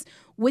she was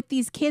with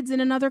these kids in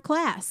another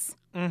class.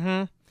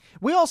 Mm-hmm.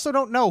 We also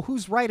don't know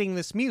who's writing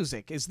this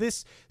music. Is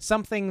this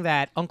something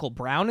that Uncle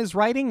Brown is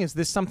writing? Is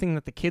this something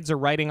that the kids are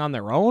writing on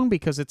their own?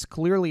 Because it's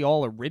clearly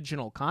all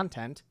original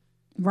content.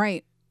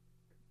 Right.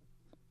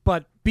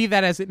 But be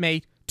that as it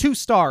may, 2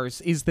 stars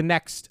is the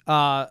next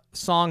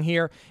song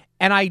here.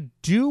 And I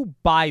do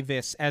buy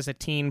this as a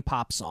teen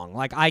pop song.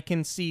 Like, I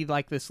can see,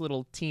 like, this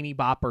little teeny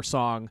bopper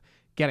song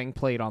getting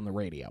played on the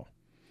radio.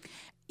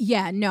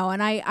 Yeah, no,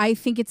 and I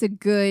think it's a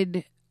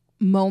good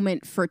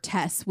moment for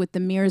Tess with the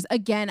mirrors.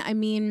 Again, I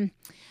mean,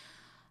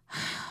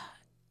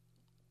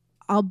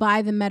 I'll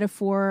buy the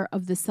metaphor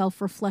of the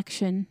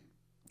self-reflection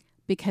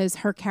because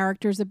her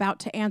character's about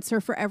to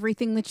answer for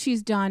everything that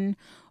she's done.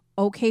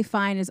 Okay,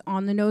 fine, as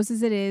on the nose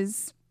as it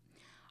is,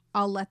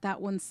 I'll let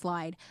that one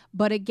slide.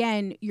 But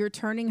again, you're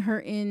turning her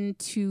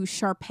into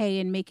Sharpay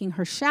and making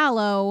her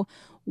shallow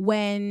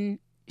when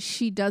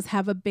she does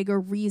have a bigger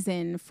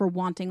reason for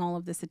wanting all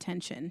of this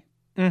attention.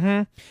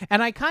 Mm-hmm.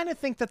 And I kind of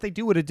think that they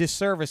do it a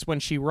disservice when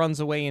she runs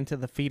away into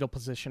the fetal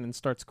position and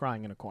starts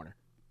crying in a corner.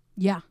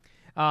 Yeah.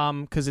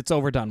 Because it's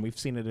overdone. We've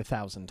seen it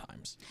 1,000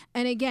 times.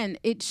 And again,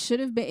 it should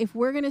have been, if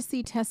we're going to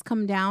see Tess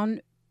come down,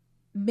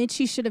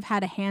 Mitchie should have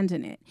had a hand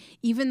in it,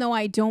 even though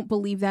I don't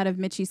believe that of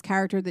Mitchie's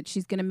character, that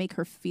she's going to make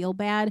her feel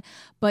bad.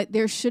 But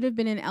there should have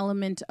been an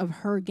element of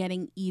her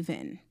getting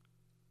even.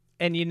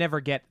 And you never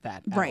get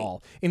that at Right.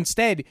 all.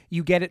 Instead,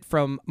 you get it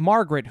from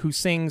Margaret, who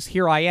sings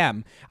Here I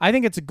Am. I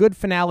think it's a good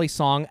finale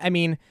song. I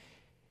mean,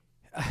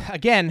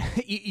 again,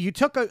 you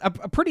took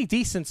a pretty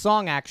decent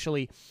song,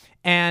 actually,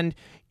 and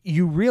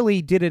you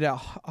really did it a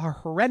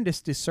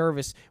horrendous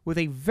disservice with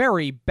a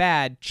very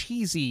bad,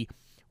 cheesy,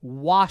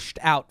 washed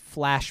out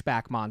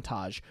flashback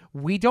montage.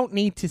 We don't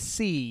need to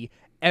see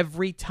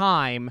every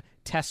time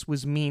Tess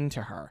was mean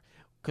to her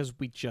because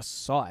we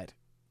just saw it.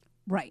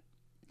 Right.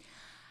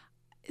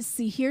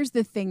 See, here's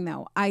the thing,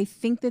 though. I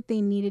think that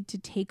they needed to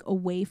take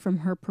away from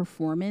her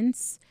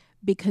performance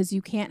because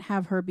you can't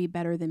have her be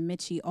better than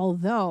Mitchie.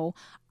 Although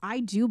I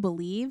do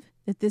believe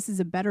that this is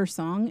a better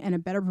song and a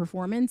better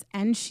performance,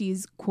 and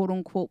she's quote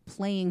unquote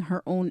playing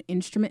her own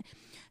instrument.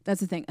 That's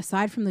the thing.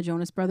 Aside from the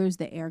Jonas Brothers,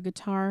 the air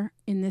guitar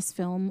in this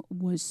film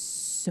was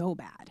so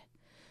bad.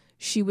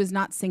 She was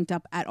not synced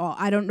up at all.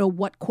 I don't know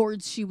what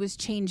chords she was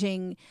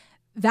changing.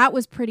 That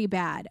was pretty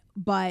bad.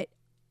 But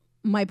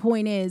my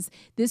point is,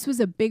 this was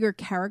a bigger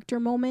character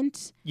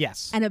moment.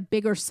 Yes. And a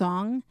bigger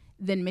song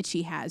than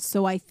Mitchie has.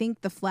 So I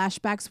think the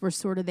flashbacks were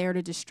sort of there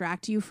to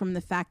distract you from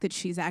the fact that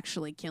she's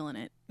actually killing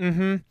it.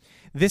 Mm-hmm.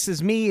 This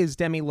Is Me is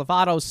Demi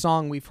Lovato's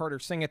song. We've heard her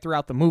sing it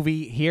throughout the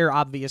movie. Here,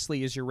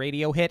 obviously, is your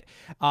radio hit.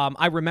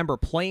 I remember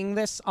playing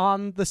this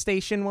on the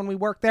station when we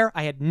worked there.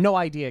 I had no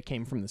idea it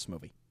came from this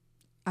movie.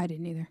 I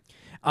didn't either.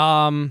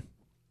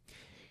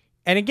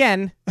 And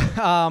again,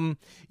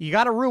 you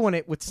got to ruin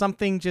it with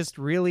something just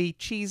really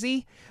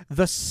cheesy.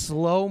 The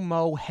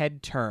slow-mo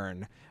head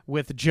turn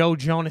with Joe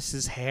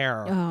Jonas's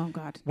hair. Oh,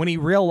 God. When he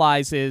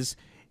realizes,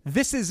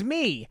 this is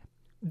me.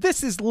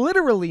 This is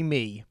literally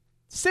me.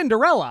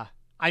 Cinderella,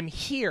 I'm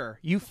here.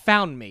 You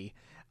found me.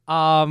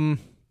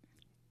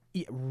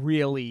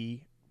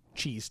 Really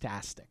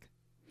cheese-tastic.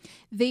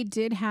 They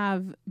did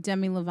have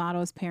Demi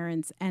Lovato's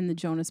parents and the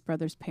Jonas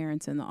Brothers'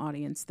 parents in the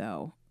audience,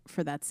 though,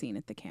 for that scene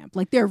at the camp.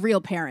 Like, they're real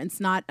parents,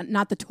 not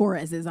the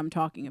Torreses I'm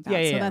talking about.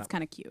 Yeah, so that's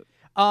kind of cute.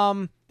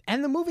 And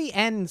the movie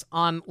ends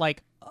on,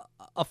 like,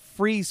 a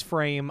freeze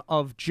frame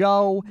of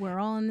Joe. We're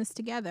all in this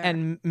together.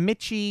 And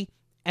Mitchie,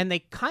 and they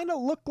kind of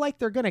look like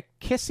they're going to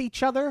kiss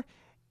each other,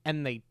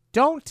 and they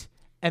don't,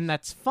 and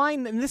that's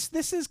fine. And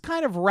this is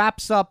kind of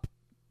wraps up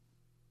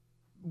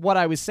what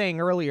I was saying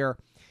earlier.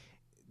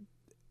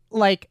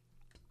 Like,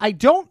 I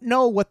don't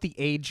know what the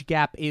age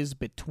gap is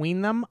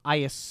between them. I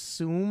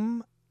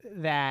assume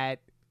that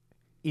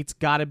it's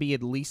got to be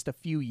at least a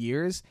few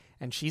years,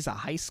 and she's a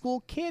high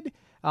school kid.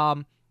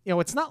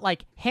 It's not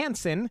like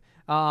Hanson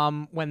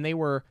when they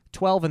were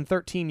 12 and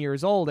 13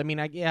 years old. I mean,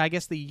 I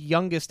guess the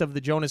youngest of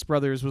the Jonas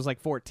Brothers was like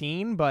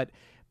 14, but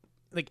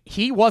like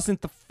he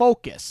wasn't the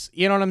focus.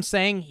 You know what I'm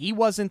saying? He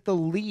wasn't the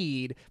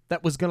lead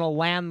that was going to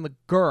land the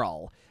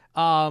girl.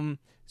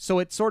 So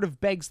it sort of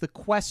begs the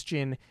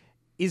question,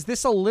 is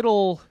this a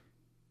little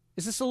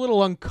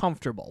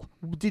uncomfortable?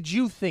 Did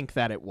you think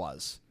that it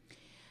was?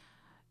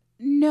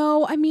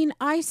 No, I mean,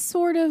 I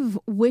sort of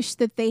wish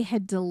that they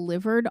had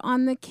delivered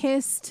on the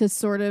kiss to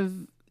sort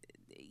of,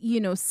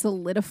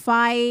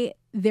 solidify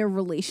their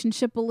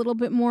relationship a little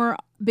bit more,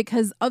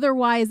 because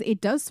otherwise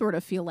it does sort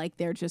of feel like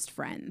they're just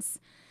friends.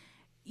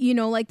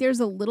 Like there's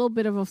a little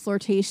bit of a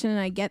flirtation, and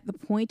I get the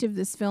point of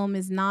this film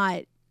is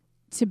not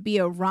to be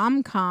a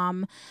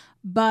rom-com,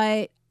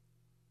 but,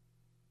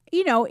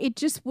 it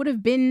just would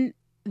have been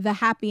the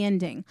happy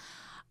ending.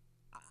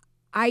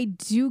 I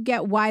do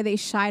get why they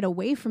shied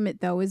away from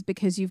it, though, is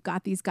because you've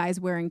got these guys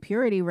wearing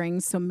purity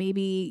rings, so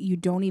maybe you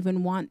don't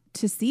even want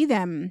to see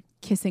them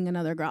kissing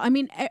another girl. I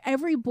mean,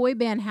 every boy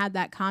band had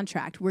that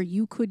contract where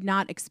you could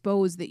not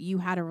expose that you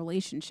had a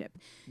relationship.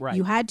 Right.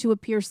 You had to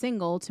appear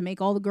single to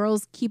make all the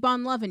girls keep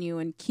on loving you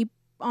and keep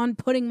on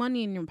putting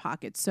money in your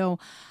pocket. So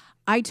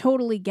I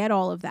totally get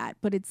all of that,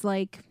 but it's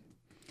like,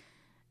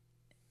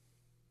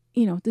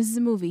 this is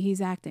a movie.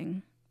 He's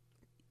acting.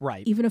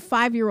 Right. Even a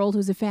 5-year-old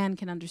who's a fan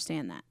can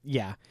understand that.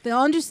 Yeah. They'll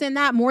understand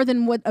that more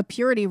than what a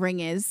purity ring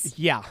is.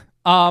 Yeah.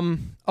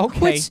 Okay.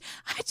 Which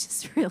I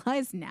just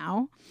realized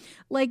now.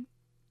 Like,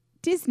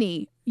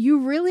 Disney, you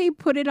really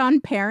put it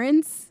on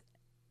parents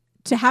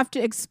to have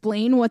to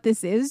explain what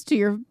this is to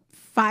your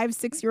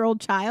 5-6-year-old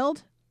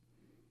child?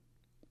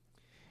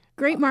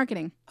 Great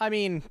marketing. I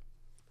mean,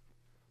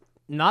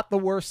 not the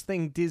worst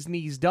thing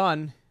Disney's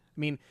done. I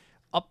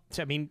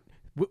mean,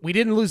 we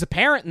didn't lose a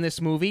parent in this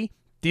movie.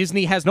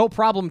 Disney has no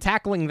problem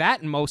tackling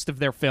that in most of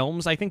their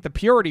films. I think the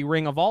purity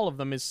ring of all of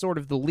them is sort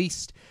of the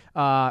least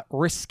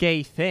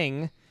risque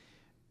thing.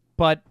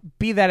 But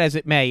be that as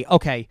it may.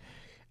 Okay.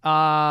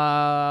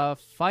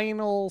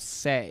 Final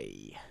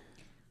say.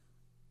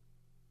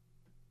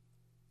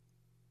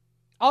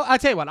 I'll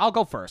tell you what. I'll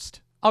go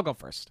first.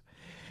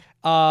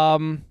 I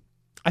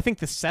think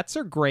the sets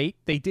are great.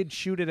 They did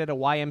shoot it at a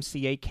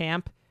YMCA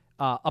camp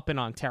up in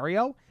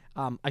Ontario.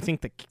 I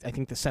think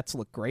the sets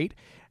look great.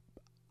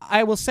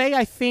 I will say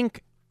I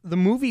think the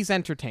movie's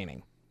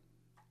entertaining.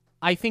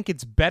 I think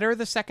it's better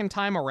the second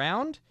time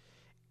around,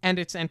 and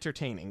it's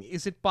entertaining.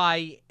 Is it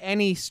by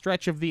any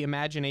stretch of the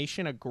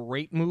imagination a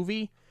great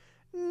movie?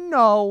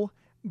 No,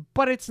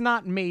 but it's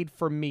not made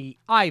for me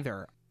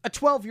either. A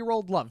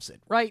 12-year-old loves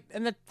it, right?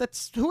 And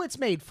that's who it's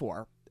made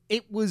for.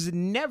 It was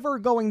never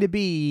going to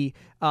be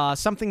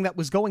something that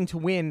was going to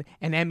win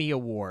an Emmy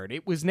Award.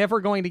 It was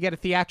never going to get a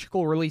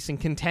theatrical release and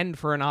contend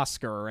for an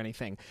Oscar or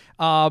anything.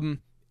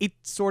 It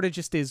sort of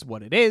just is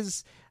what it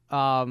is.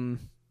 And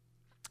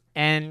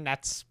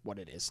that's what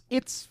it is.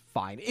 It's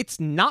fine. It's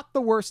not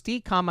the worst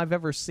DCOM I've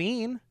ever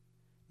seen.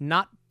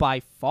 Not by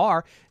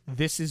far.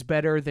 This is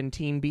better than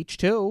Teen Beach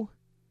 2.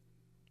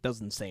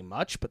 Doesn't say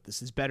much, but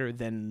this is better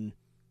than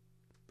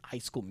High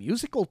School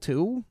Musical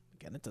 2.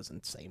 Again, it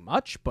doesn't say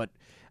much, but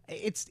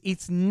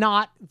it's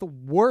not the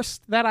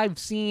worst that I've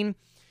seen.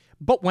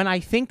 But when I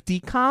think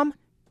DCOM,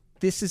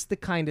 this is the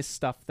kind of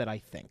stuff that I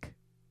think.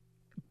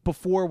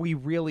 Before we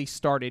really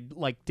started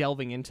like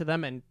delving into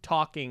them and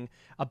talking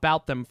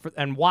about them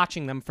and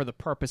watching them for the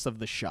purpose of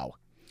the show.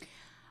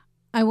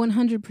 I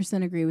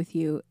 100% agree with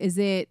you. Is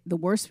it the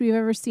worst we've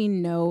ever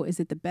seen? No. Is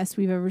it the best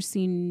we've ever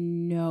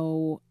seen?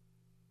 No.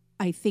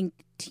 I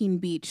think Teen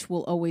Beach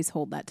will always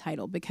hold that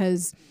title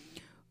because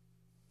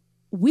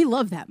we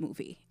love that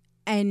movie.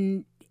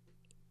 And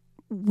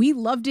we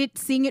loved it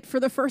seeing it for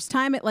the first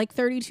time at like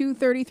 32,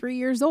 33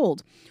 years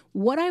old.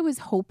 What I was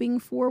hoping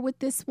for with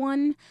this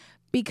one,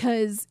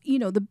 because,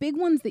 the big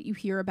ones that you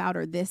hear about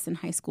are this and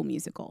High School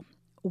Musical.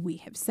 We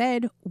have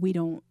said we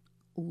don't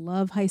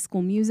love High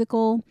School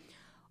Musical.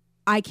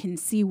 I can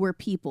see where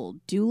people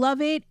do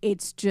love it.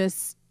 It's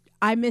just,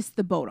 I missed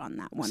the boat on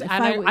that one.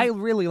 I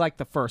really like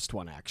the first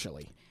one,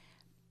 actually.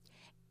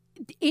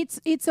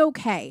 It's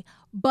okay,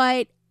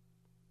 but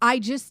I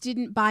just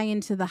didn't buy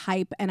into the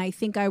hype, and I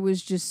think I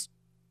was just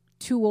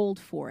too old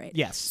for it.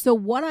 Yes. So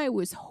what I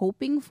was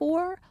hoping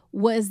for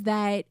was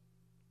that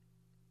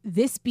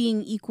this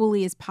being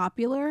equally as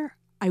popular,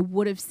 I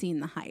would have seen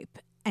the hype,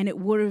 and it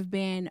would have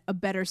been a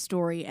better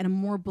story and a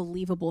more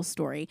believable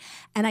story.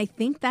 And I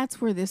think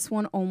that's where this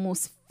one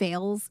almost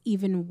fails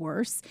even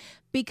worse,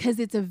 because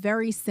it's a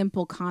very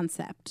simple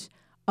concept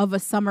of a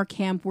summer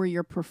camp where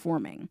you're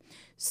performing.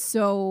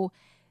 So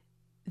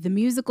the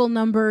musical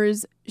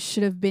numbers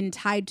should have been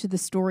tied to the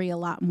story a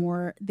lot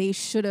more. They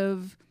should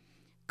have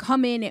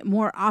come in at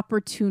more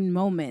opportune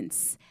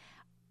moments.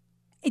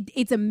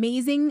 It's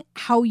amazing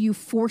how you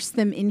force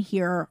them in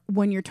here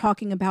when you're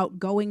talking about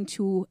going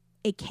to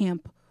a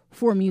camp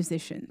for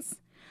musicians.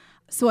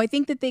 So I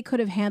think that they could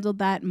have handled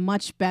that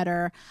much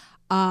better.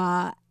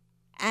 And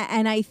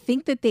I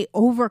think that they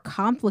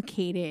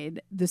overcomplicated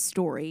the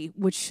story,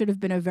 which should have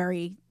been a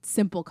very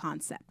simple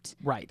concept.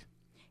 Right.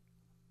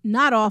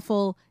 Not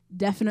awful.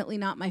 Definitely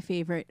not my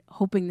favorite.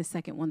 Hoping the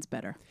second one's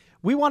better.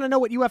 We want to know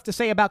what you have to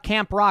say about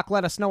Camp Rock.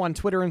 Let us know on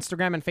Twitter,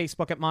 Instagram, and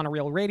Facebook at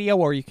Monorail Radio,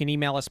 or you can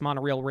email us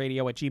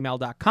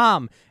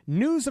monorailradio@gmail.com.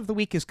 News of the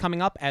week is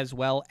coming up, as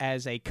well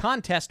as a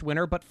contest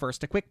winner, but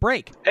first a quick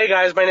break. Hey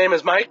guys, my name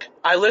is Mike.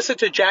 I listen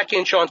to Jackie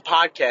and Sean's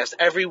podcast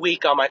every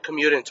week on my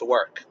commute into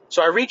work.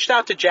 So I reached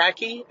out to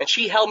Jackie, and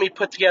she helped me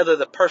put together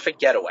the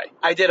perfect getaway.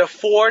 I did a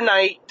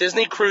 4-night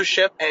Disney cruise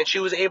ship, and she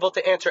was able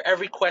to answer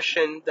every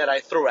question that I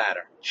threw at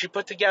her. She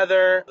put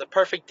together the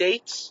perfect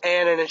dates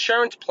and an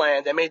insurance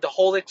plan that made the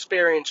whole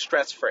experience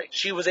stress-free.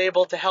 She was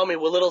able to help me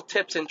with little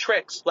tips and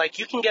tricks, like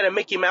you can get a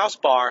Mickey Mouse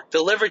bar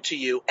delivered to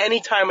you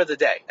any time of the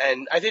day.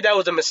 And I think that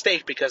was a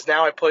mistake, because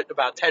now I put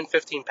about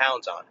 10-15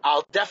 pounds on.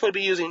 I'll definitely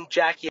be using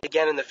Jackie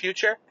again in the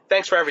future.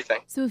 Thanks for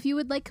everything. So if you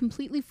would like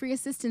completely free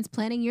assistance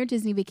planning your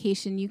Disney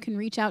vacation, you can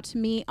reach out to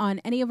me on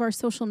any of our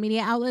social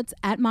media outlets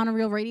at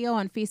Monorail Radio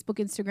on Facebook,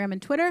 Instagram,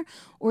 and Twitter,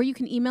 or you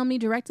can email me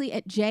directly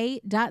at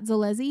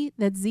j.zolezzi,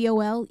 that's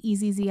Zolezzi,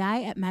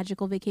 at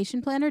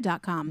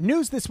magicalvacationplanner.com.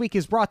 News this week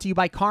is brought to you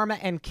by Karma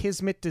and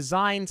Kismet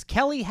Designs.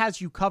 Kelly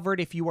has you covered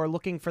if you are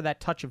looking for that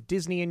touch of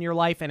Disney in your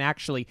life, and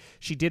actually,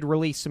 she did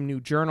release some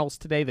new journals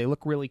today. They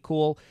look really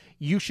cool.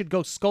 You should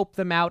go scope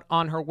them out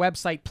on her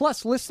website.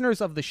 Plus,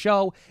 listeners of the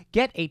show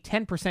get a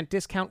 10%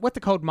 discount with the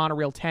code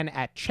Monorail10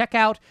 at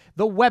checkout.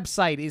 The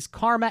website is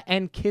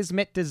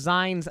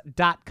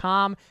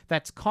karmaandkismetdesigns.com.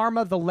 That's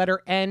Karma, the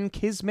letter N,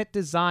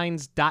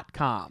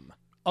 kismetdesigns.com.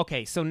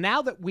 Okay, so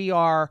now that we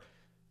are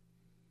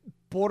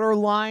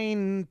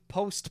borderline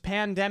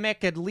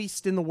post-pandemic, at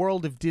least in the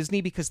world of Disney,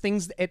 because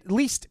things, at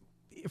least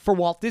for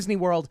Walt Disney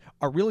World,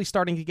 are really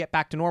starting to get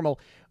back to normal,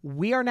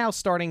 we are now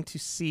starting to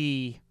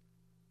see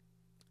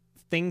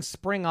things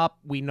spring up.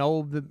 We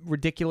know the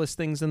ridiculous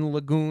things in the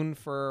lagoon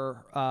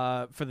for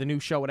the new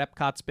show at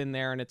Epcot's been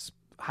there, and it's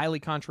highly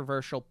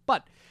controversial.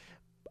 But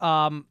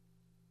I'm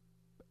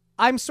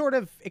sort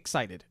of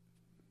excited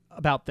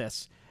about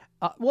this.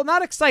 Well,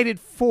 not excited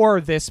for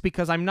this,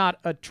 because I'm not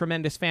a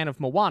tremendous fan of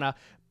Moana.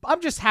 I'm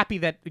just happy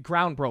that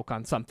ground broke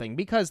on something,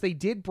 because they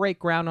did break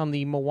ground on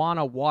the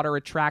Moana water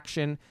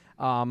attraction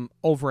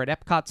over at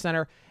Epcot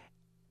Center.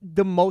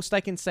 The most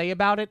I can say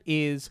about it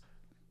is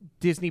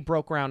Disney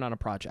broke ground on a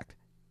project.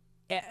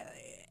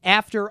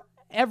 After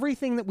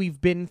everything that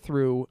we've been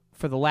through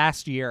for the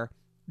last year,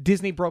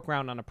 Disney broke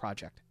ground on a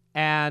project.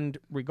 And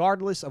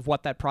regardless of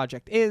what that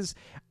project is,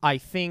 I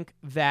think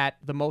that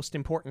the most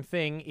important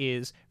thing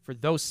is, for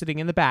those sitting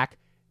in the back,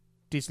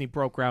 Disney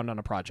broke ground on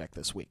a project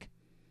this week.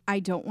 I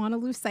don't want to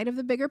lose sight of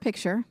the bigger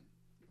picture,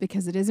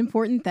 because it is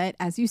important that,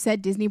 as you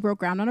said, Disney broke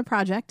ground on a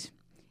project.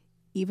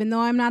 Even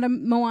though I'm not a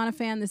Moana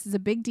fan, this is a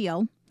big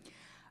deal,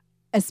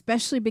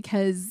 especially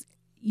because,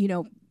 you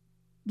know,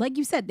 like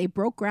you said, they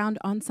broke ground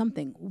on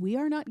something. We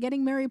are not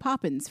getting Mary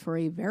Poppins for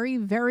a very,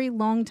 very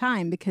long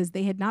time, because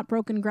they had not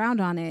broken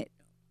ground on it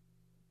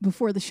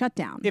before the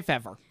shutdown. If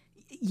ever.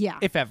 Yeah.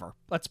 If ever.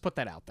 Let's put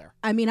that out there.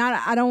 I mean,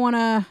 I don't want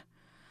to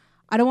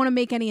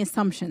make any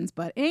assumptions,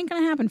 but it ain't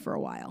going to happen for a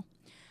while.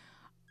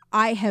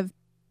 I have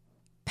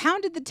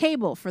pounded the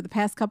table for the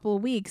past couple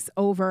of weeks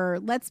over,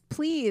 let's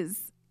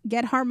please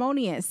get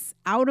Harmonious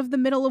out of the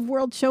middle of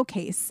World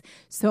Showcase.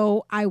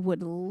 So I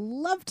would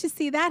love to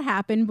see that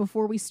happen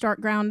before we start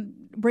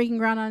breaking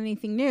ground on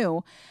anything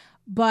new.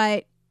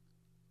 But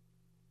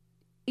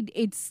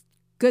it's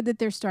good that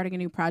they're starting a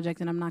new project,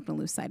 and I'm not going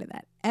to lose sight of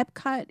that.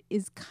 Epcot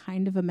is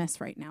kind of a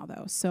mess right now,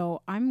 though.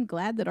 So I'm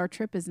glad that our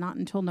trip is not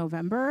until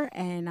November,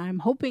 and I'm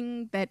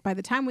hoping that by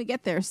the time we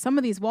get there, some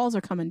of these walls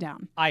are coming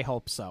down. I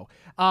hope so.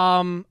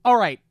 All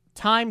right,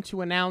 time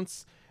to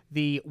announce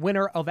the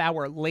winner of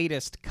our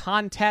latest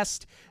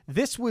contest.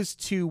 This was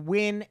to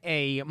win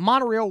a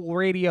Monorail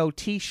Radio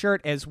t-shirt,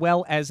 as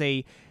well as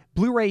a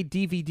Blu-ray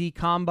DVD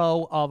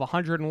combo of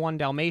 101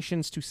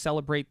 Dalmatians to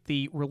celebrate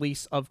the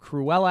release of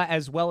Cruella,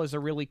 as well as a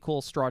really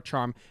cool straw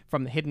charm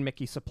from the Hidden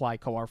Mickey Supply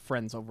Co., our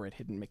friends over at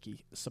Hidden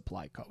Mickey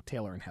Supply Co.,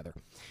 Taylor and Heather.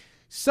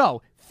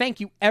 So, thank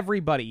you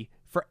everybody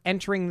for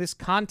entering this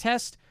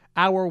contest.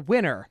 Our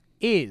winner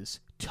is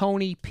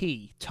Tony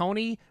P.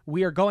 Tony,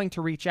 we are going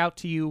to reach out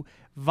to you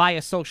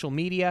via social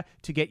media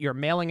to get your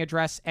mailing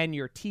address and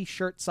your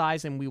t-shirt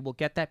size, and we will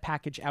get that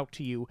package out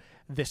to you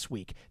this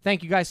week.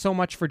 Thank you guys so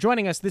much for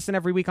joining us this and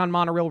every week on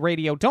Monorail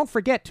Radio. Don't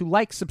forget to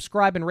like,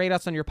 subscribe, and rate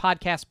us on your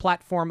podcast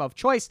platform of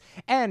choice,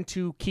 and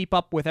to keep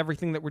up with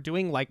everything that we're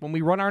doing, like when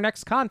we run our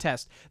next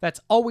contest. That's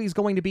always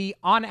going to be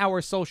on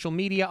our social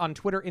media, on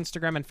Twitter,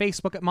 Instagram, and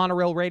Facebook at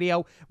Monorail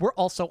Radio. We're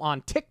also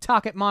on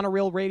TikTok at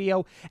Monorail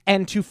Radio,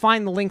 and to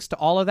find the links to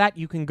all of that,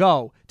 you can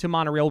go to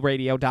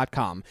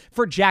monorailradio.com.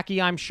 For Jackie,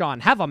 I'm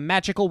Sean. Have a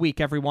magical week,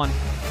 everyone.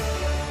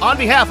 On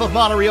behalf of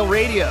Monorail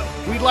Radio,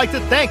 we'd like to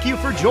thank you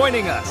for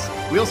joining us.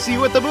 We'll see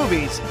you at the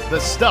movies, the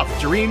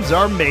stuff dreams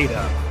are made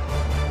of.